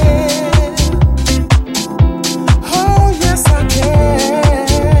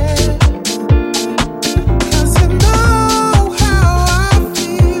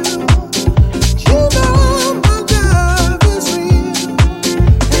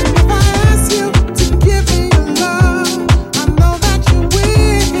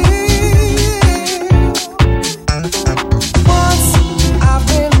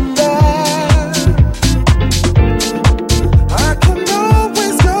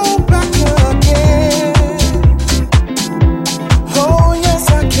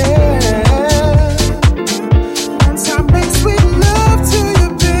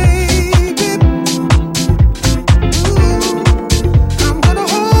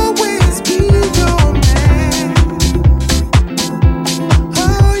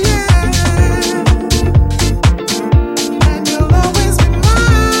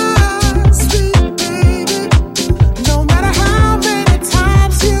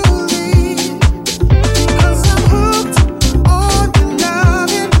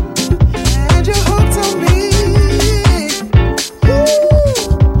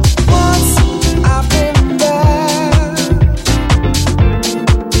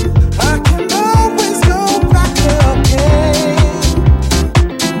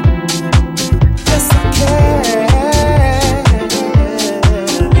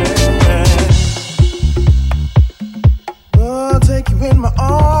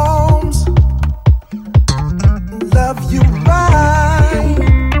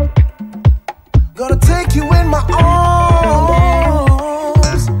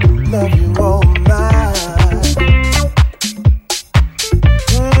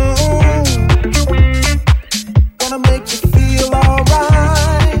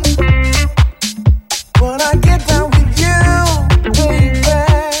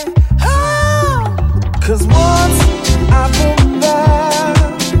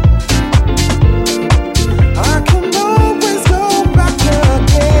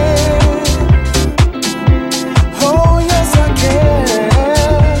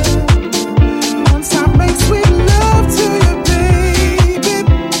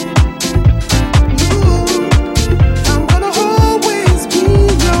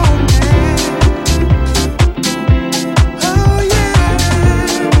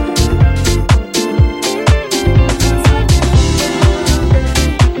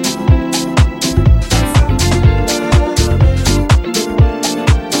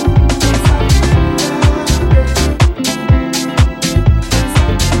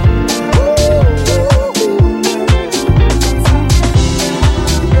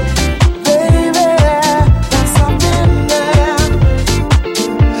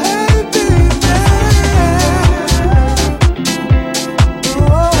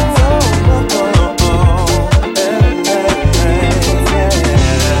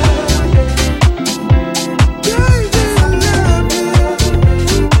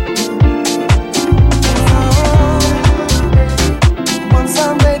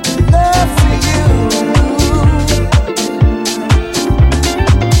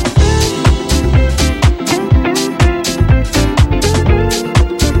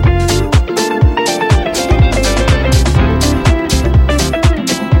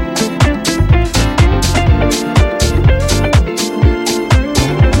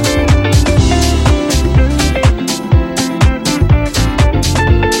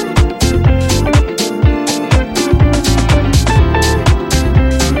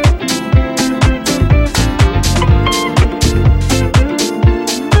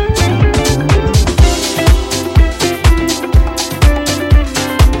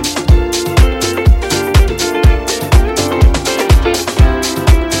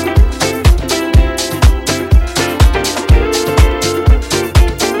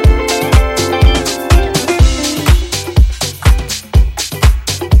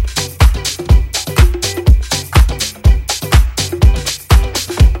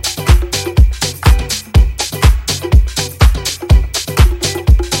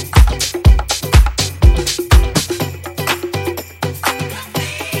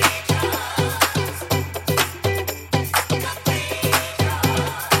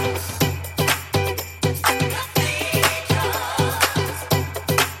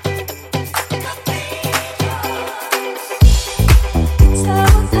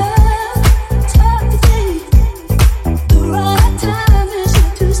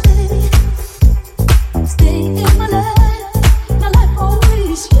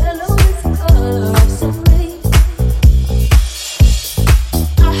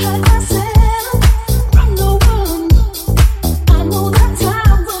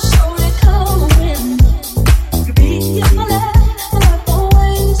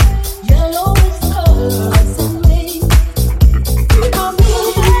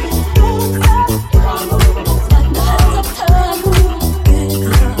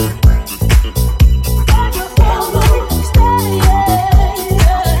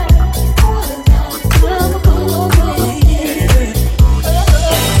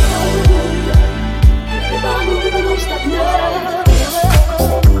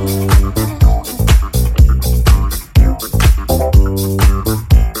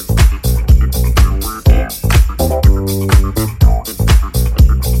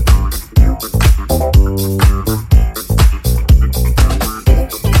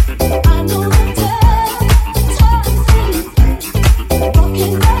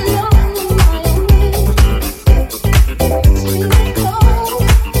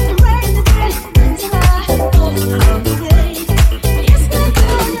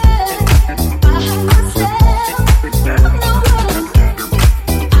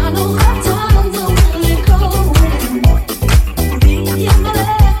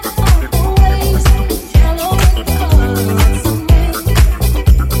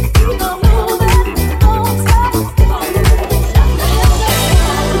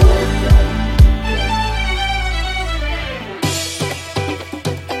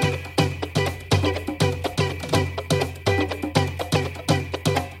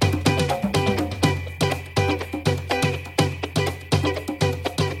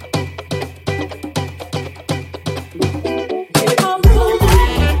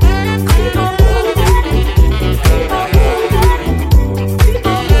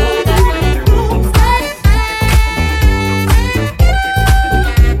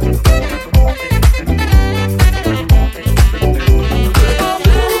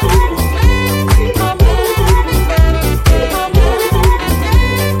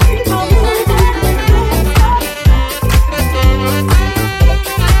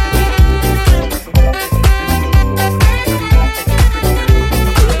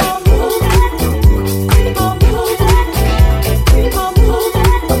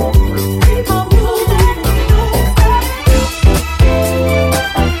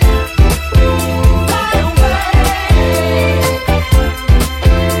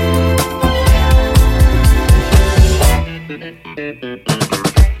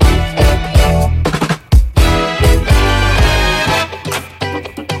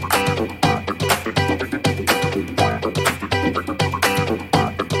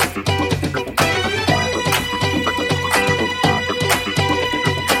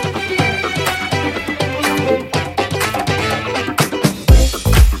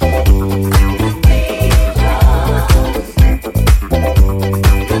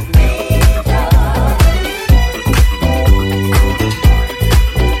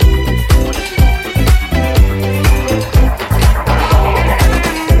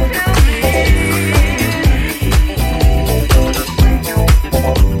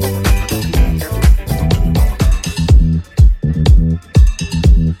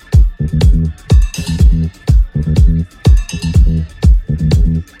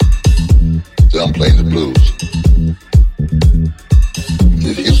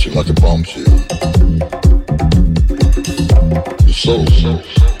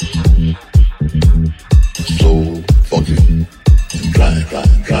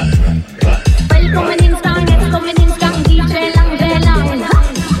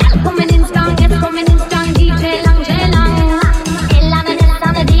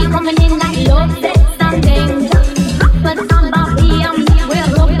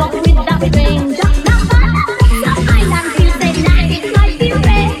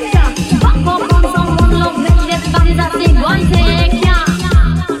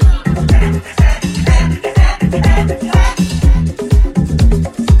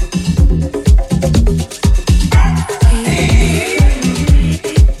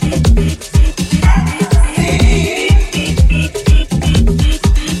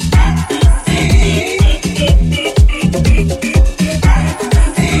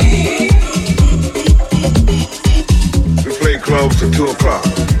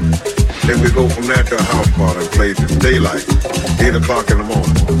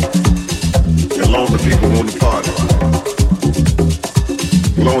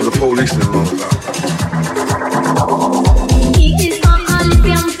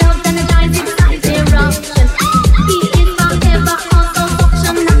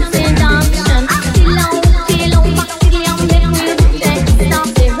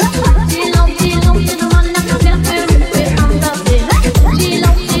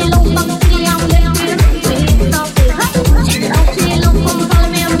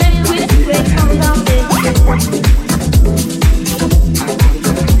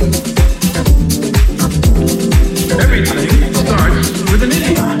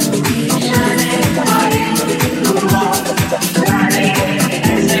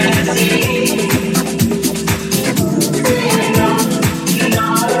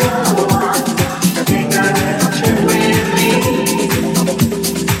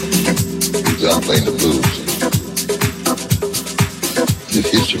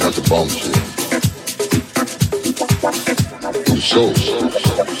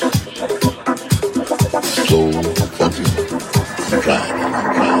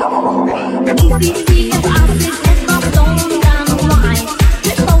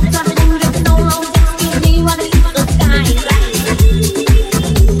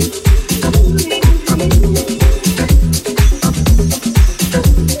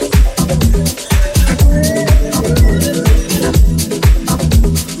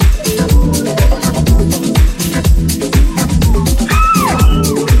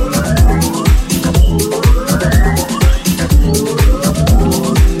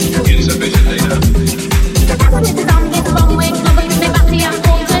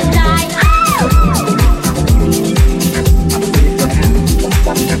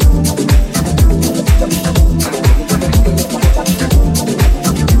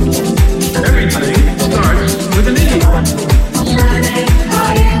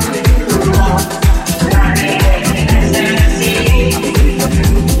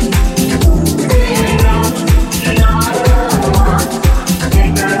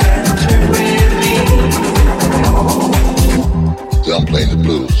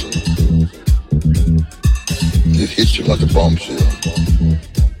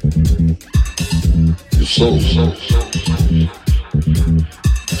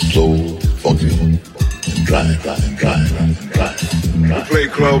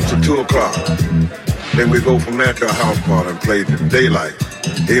Daylight,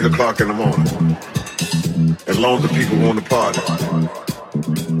 8 o'clock in the morning. As long as the people want to party.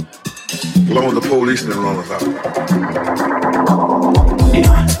 As long as the police didn't run us out.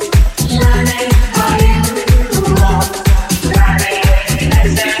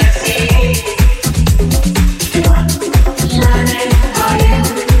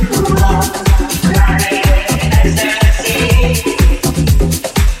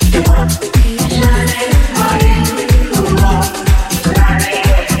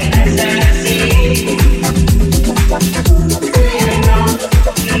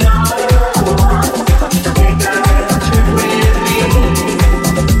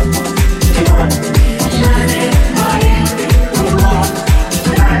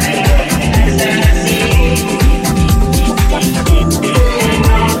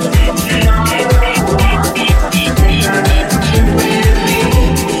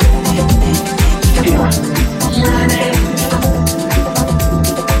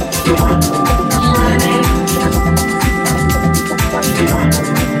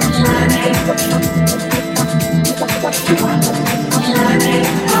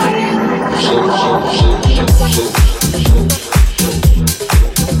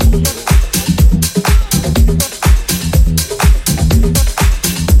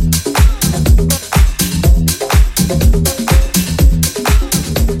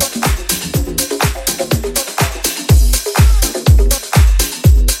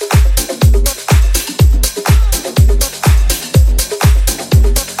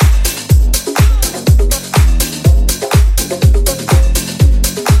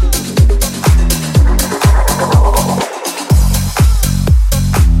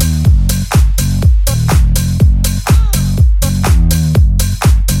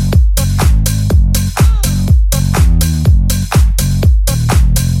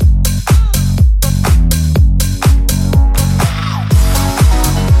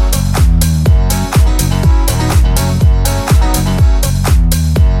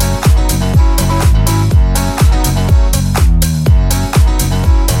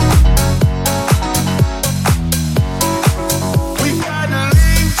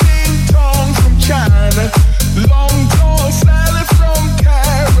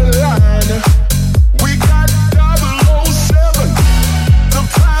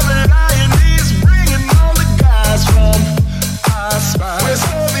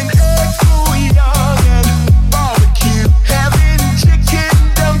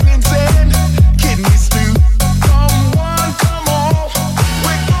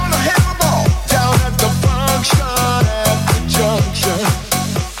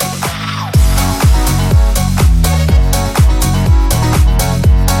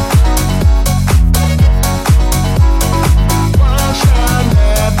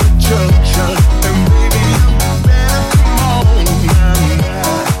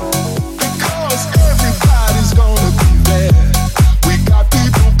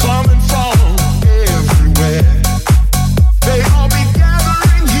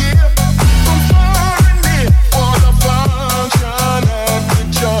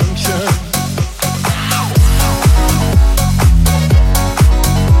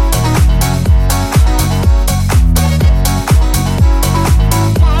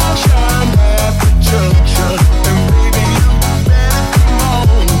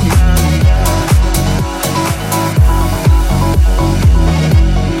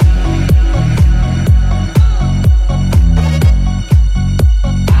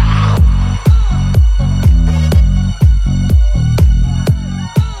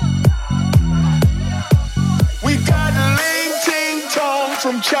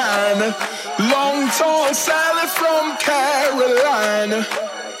 from China, long tall Sally from Carolina.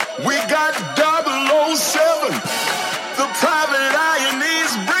 We got 007, the private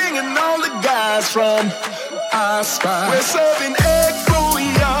Ione's bringing all the guys from our spot. We're serving egg foo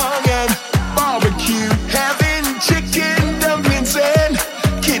young and barbecue, having chicken dumplings and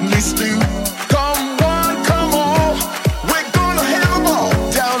kidney stew. Come one, come all, we're gonna have a ball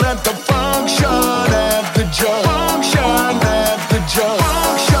down at the function at the Joe. Function at the Joe.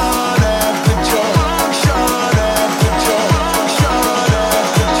 Function at the Joe. Function at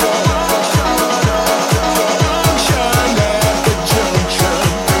the Joe. Function at the Joe. Function at the junction.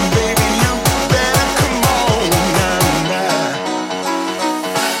 And baby, you better come on now.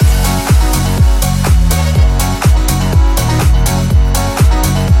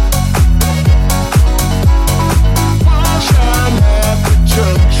 Function at the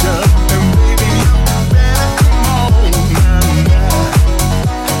junction. And baby, you better come on now.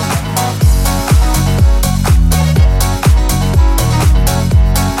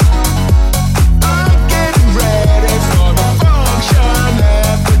 I'm getting ready for the function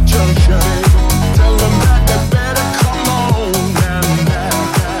at the junction. Tell them that they better come on now.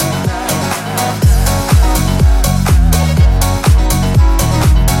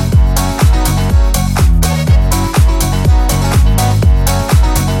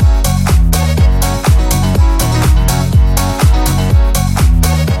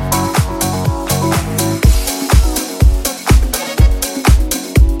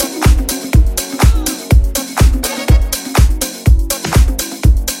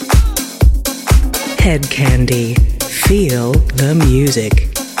 Head Candy. Feel the music.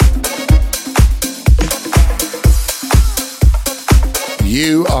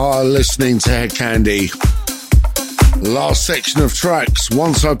 You are listening to Head Candy. Last section of tracks.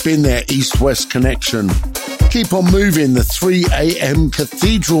 Once I've been there, East-West Connection. Keep on moving, the 3 a.m.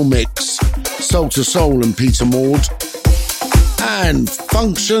 Cathedral Mix. Soul to Soul and Peter Maud. And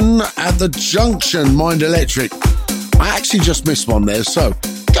Function at the Junction, Mind Electric. I actually just missed one there, so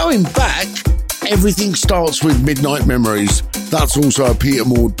going back, everything starts with Midnight Memories. That's also a Peter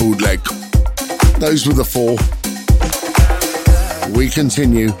Maud bootleg. Those were the 4. We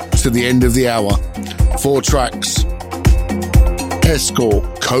continue to the end of the hour. 4 tracks.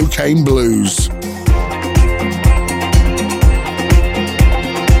 Escort, Cocaine Blues.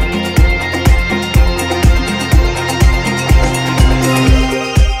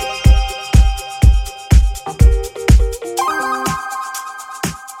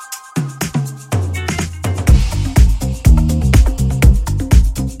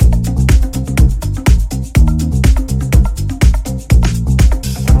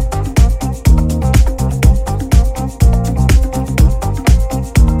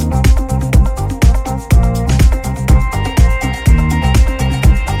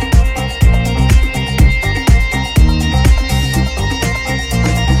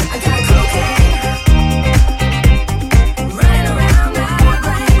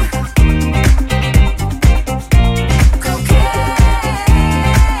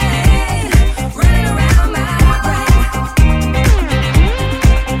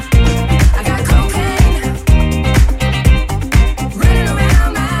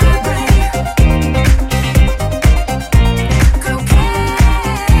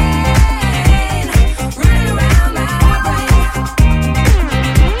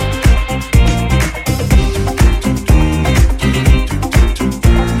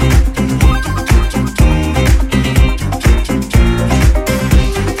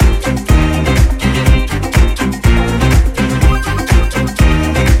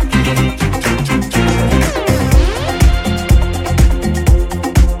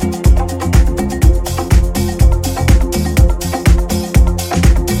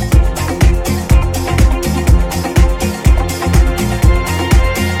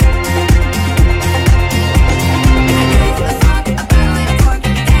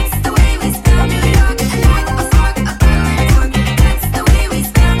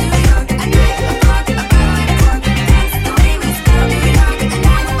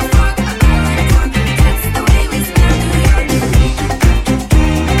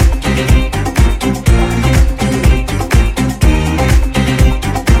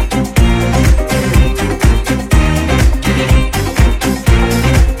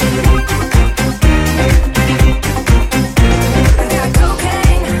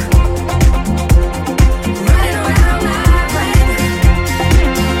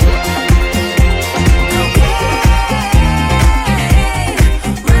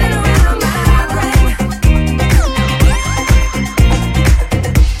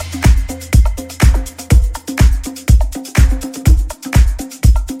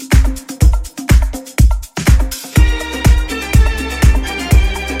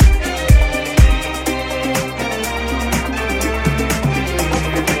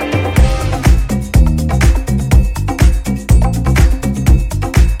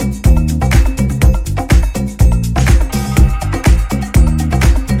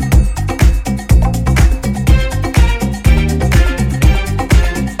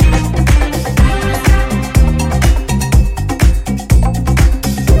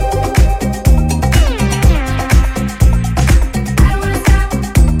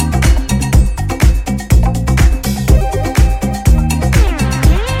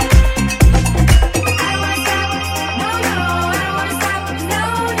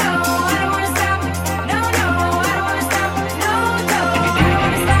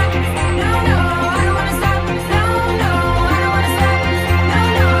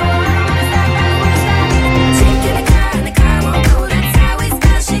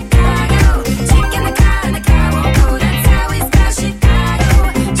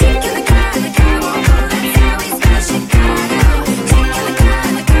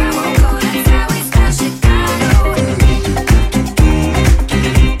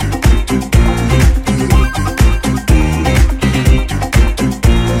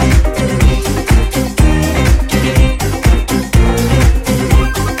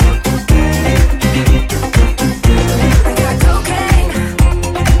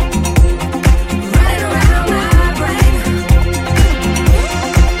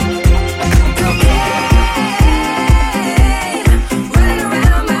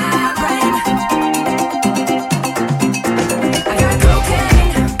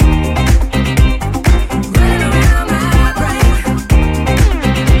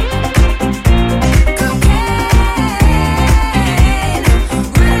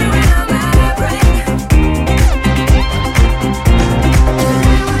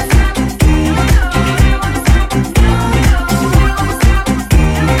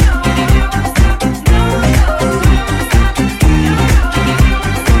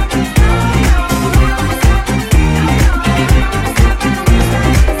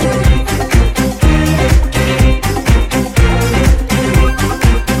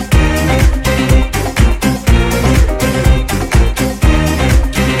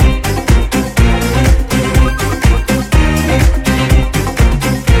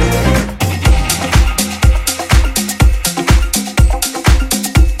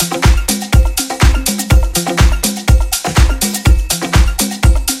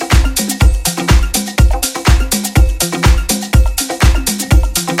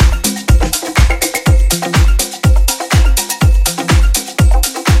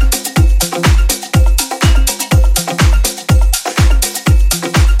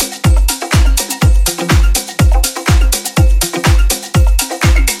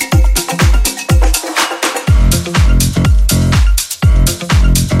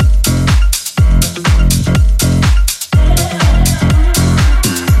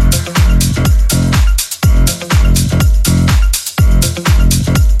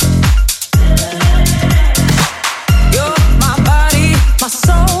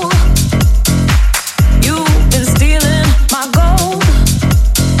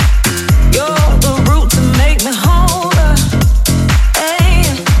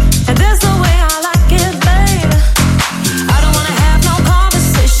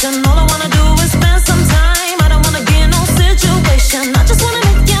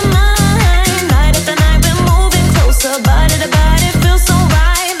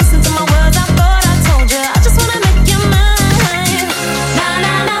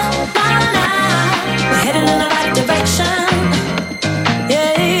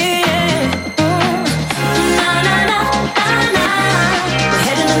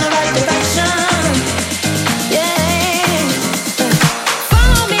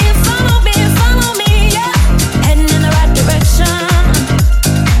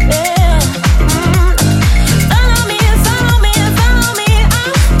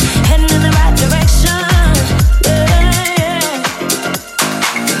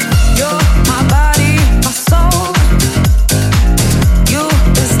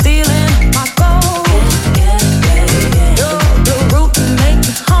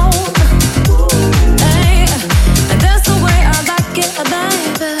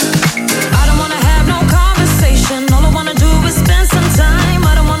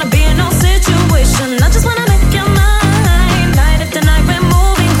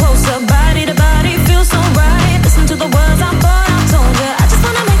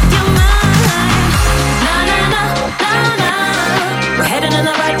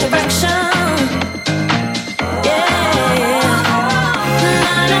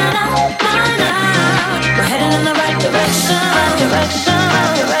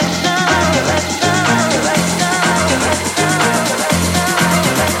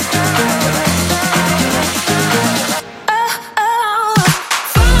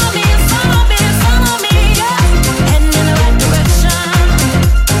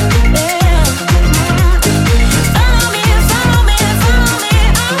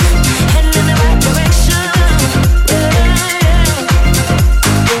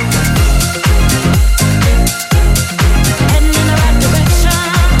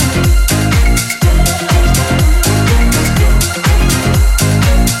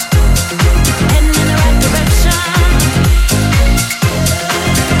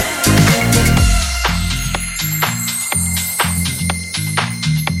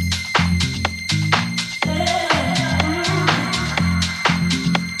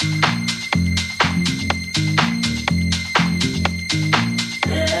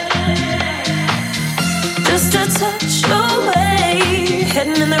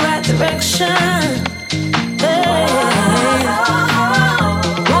 direction. Hey,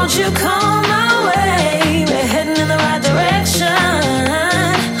 won't you come my way? We're heading in the right direction.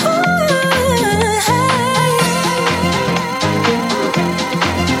 Ooh, hey.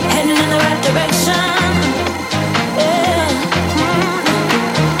 Heading in the right direction. Yeah.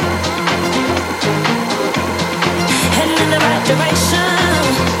 Heading in the right direction.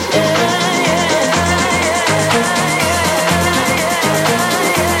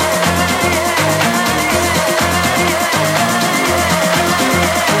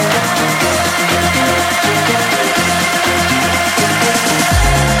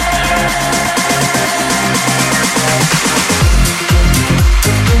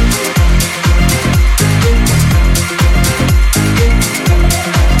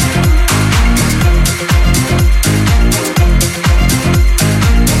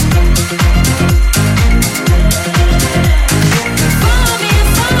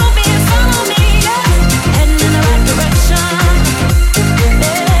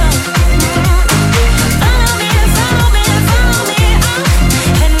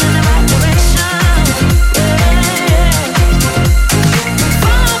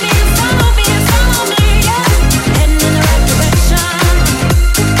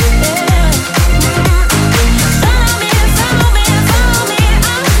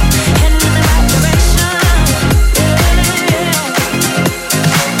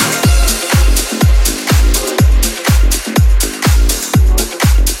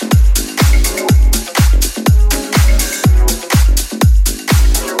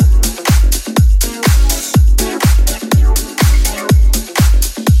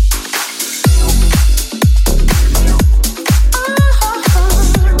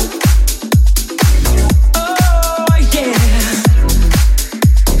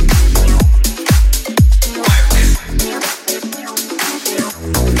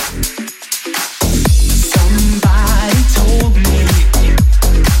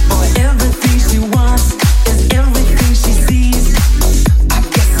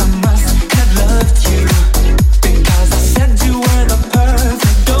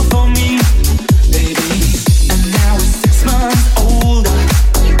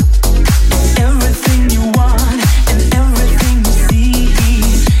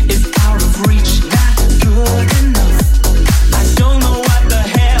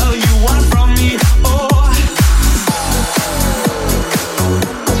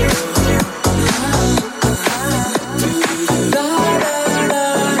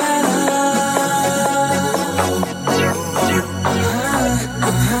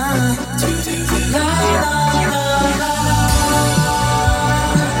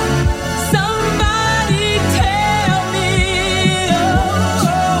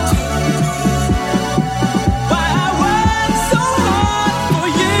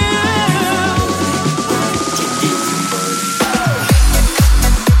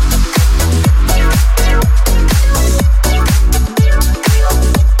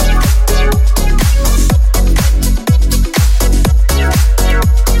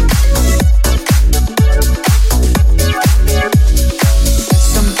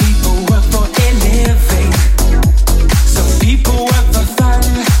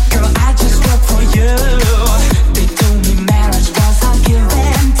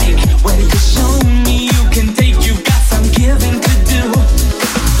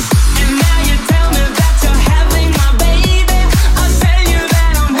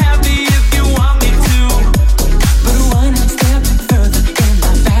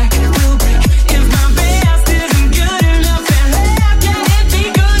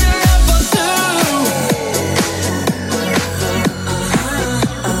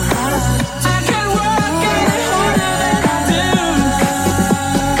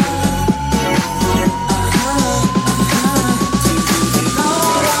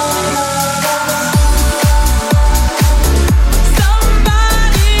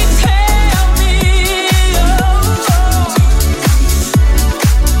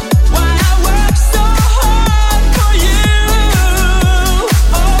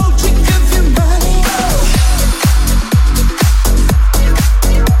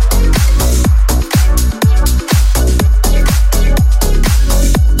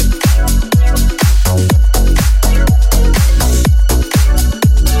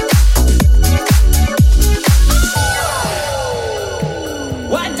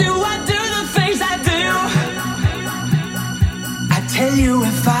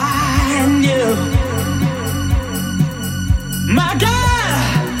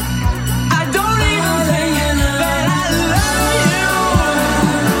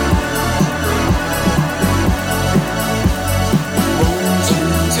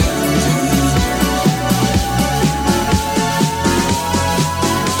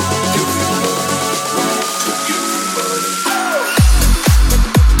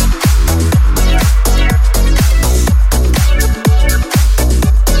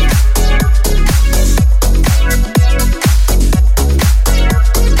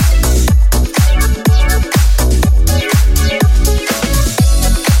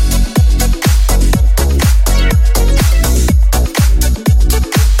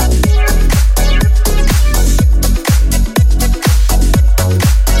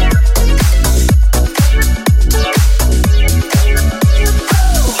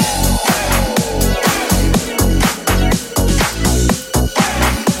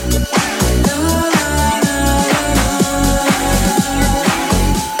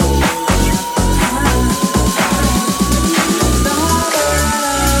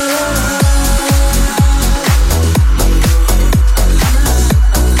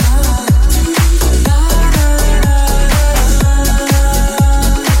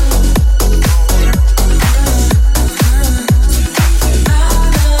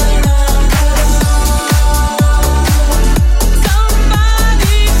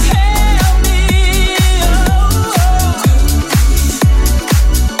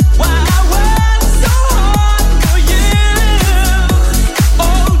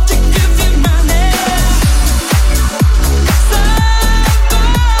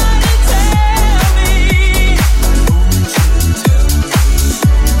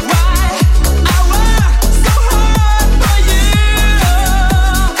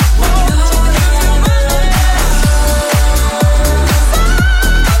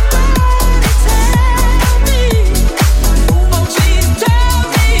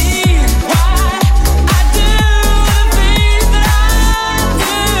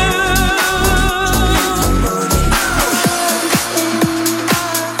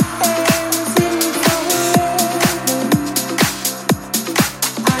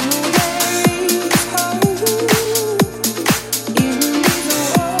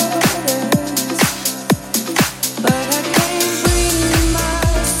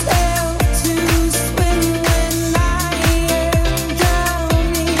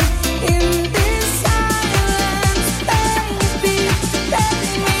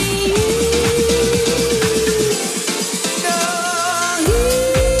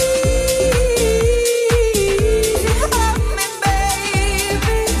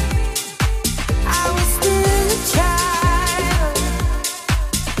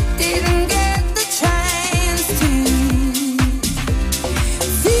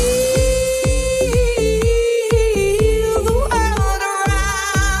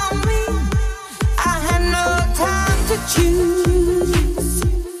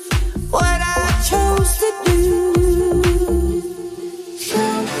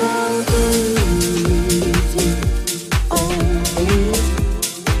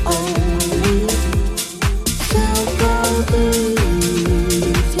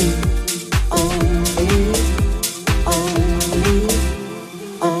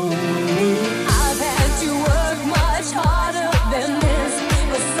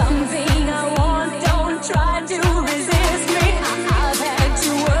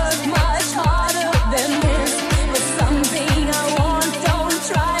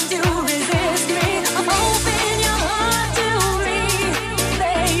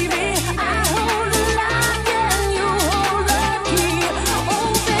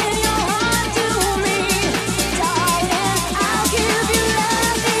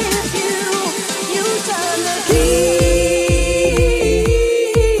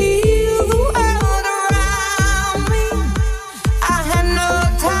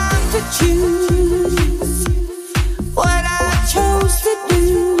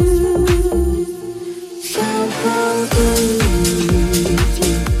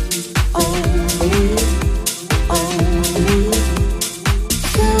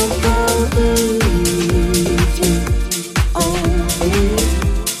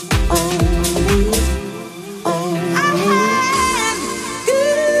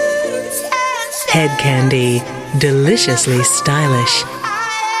 Hedkandi, deliciously stylish.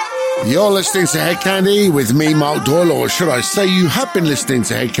 You're listening to Hedkandi with me, Mark Doyle, or should I say you have been listening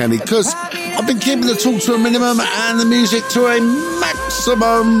to Hedkandi, because I've been keeping the talk to a minimum and the music to a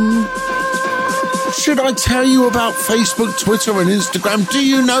maximum. Should I tell you about Facebook, Twitter and Instagram? Do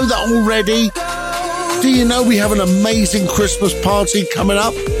you know that already? Do you know we have an amazing Christmas party coming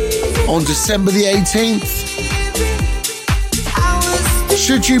up on December the 18th?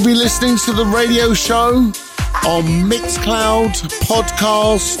 Should you be listening to the radio show on Mixcloud,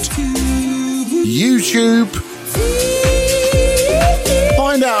 podcast, YouTube?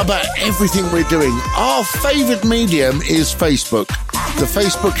 Find out about everything we're doing. Our favourite medium is Facebook. The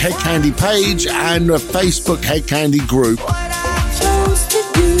Facebook Hedkandi page and the Facebook Hedkandi group.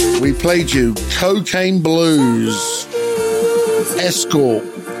 We played you Cocaine Blues, Escort,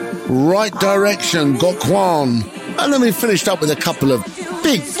 Right Direction, Got Kwan, and then we finished up with a couple of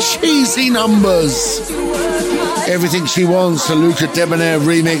big cheesy numbers. Everything She Wants, a Luca Debonair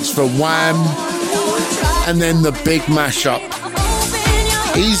remix for Wham, and then the big mashup,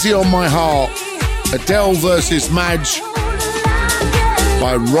 Easy on My Heart, Adele versus Madge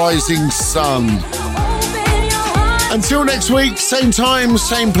by Rising Sun. Until next week, same time,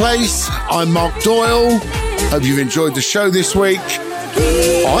 same place, I'm Mark Doyle. Hope you've enjoyed the show this week.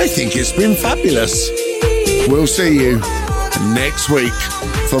 I think it's been fabulous. We'll see you next week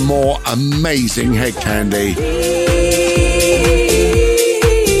for more amazing Hedkandi.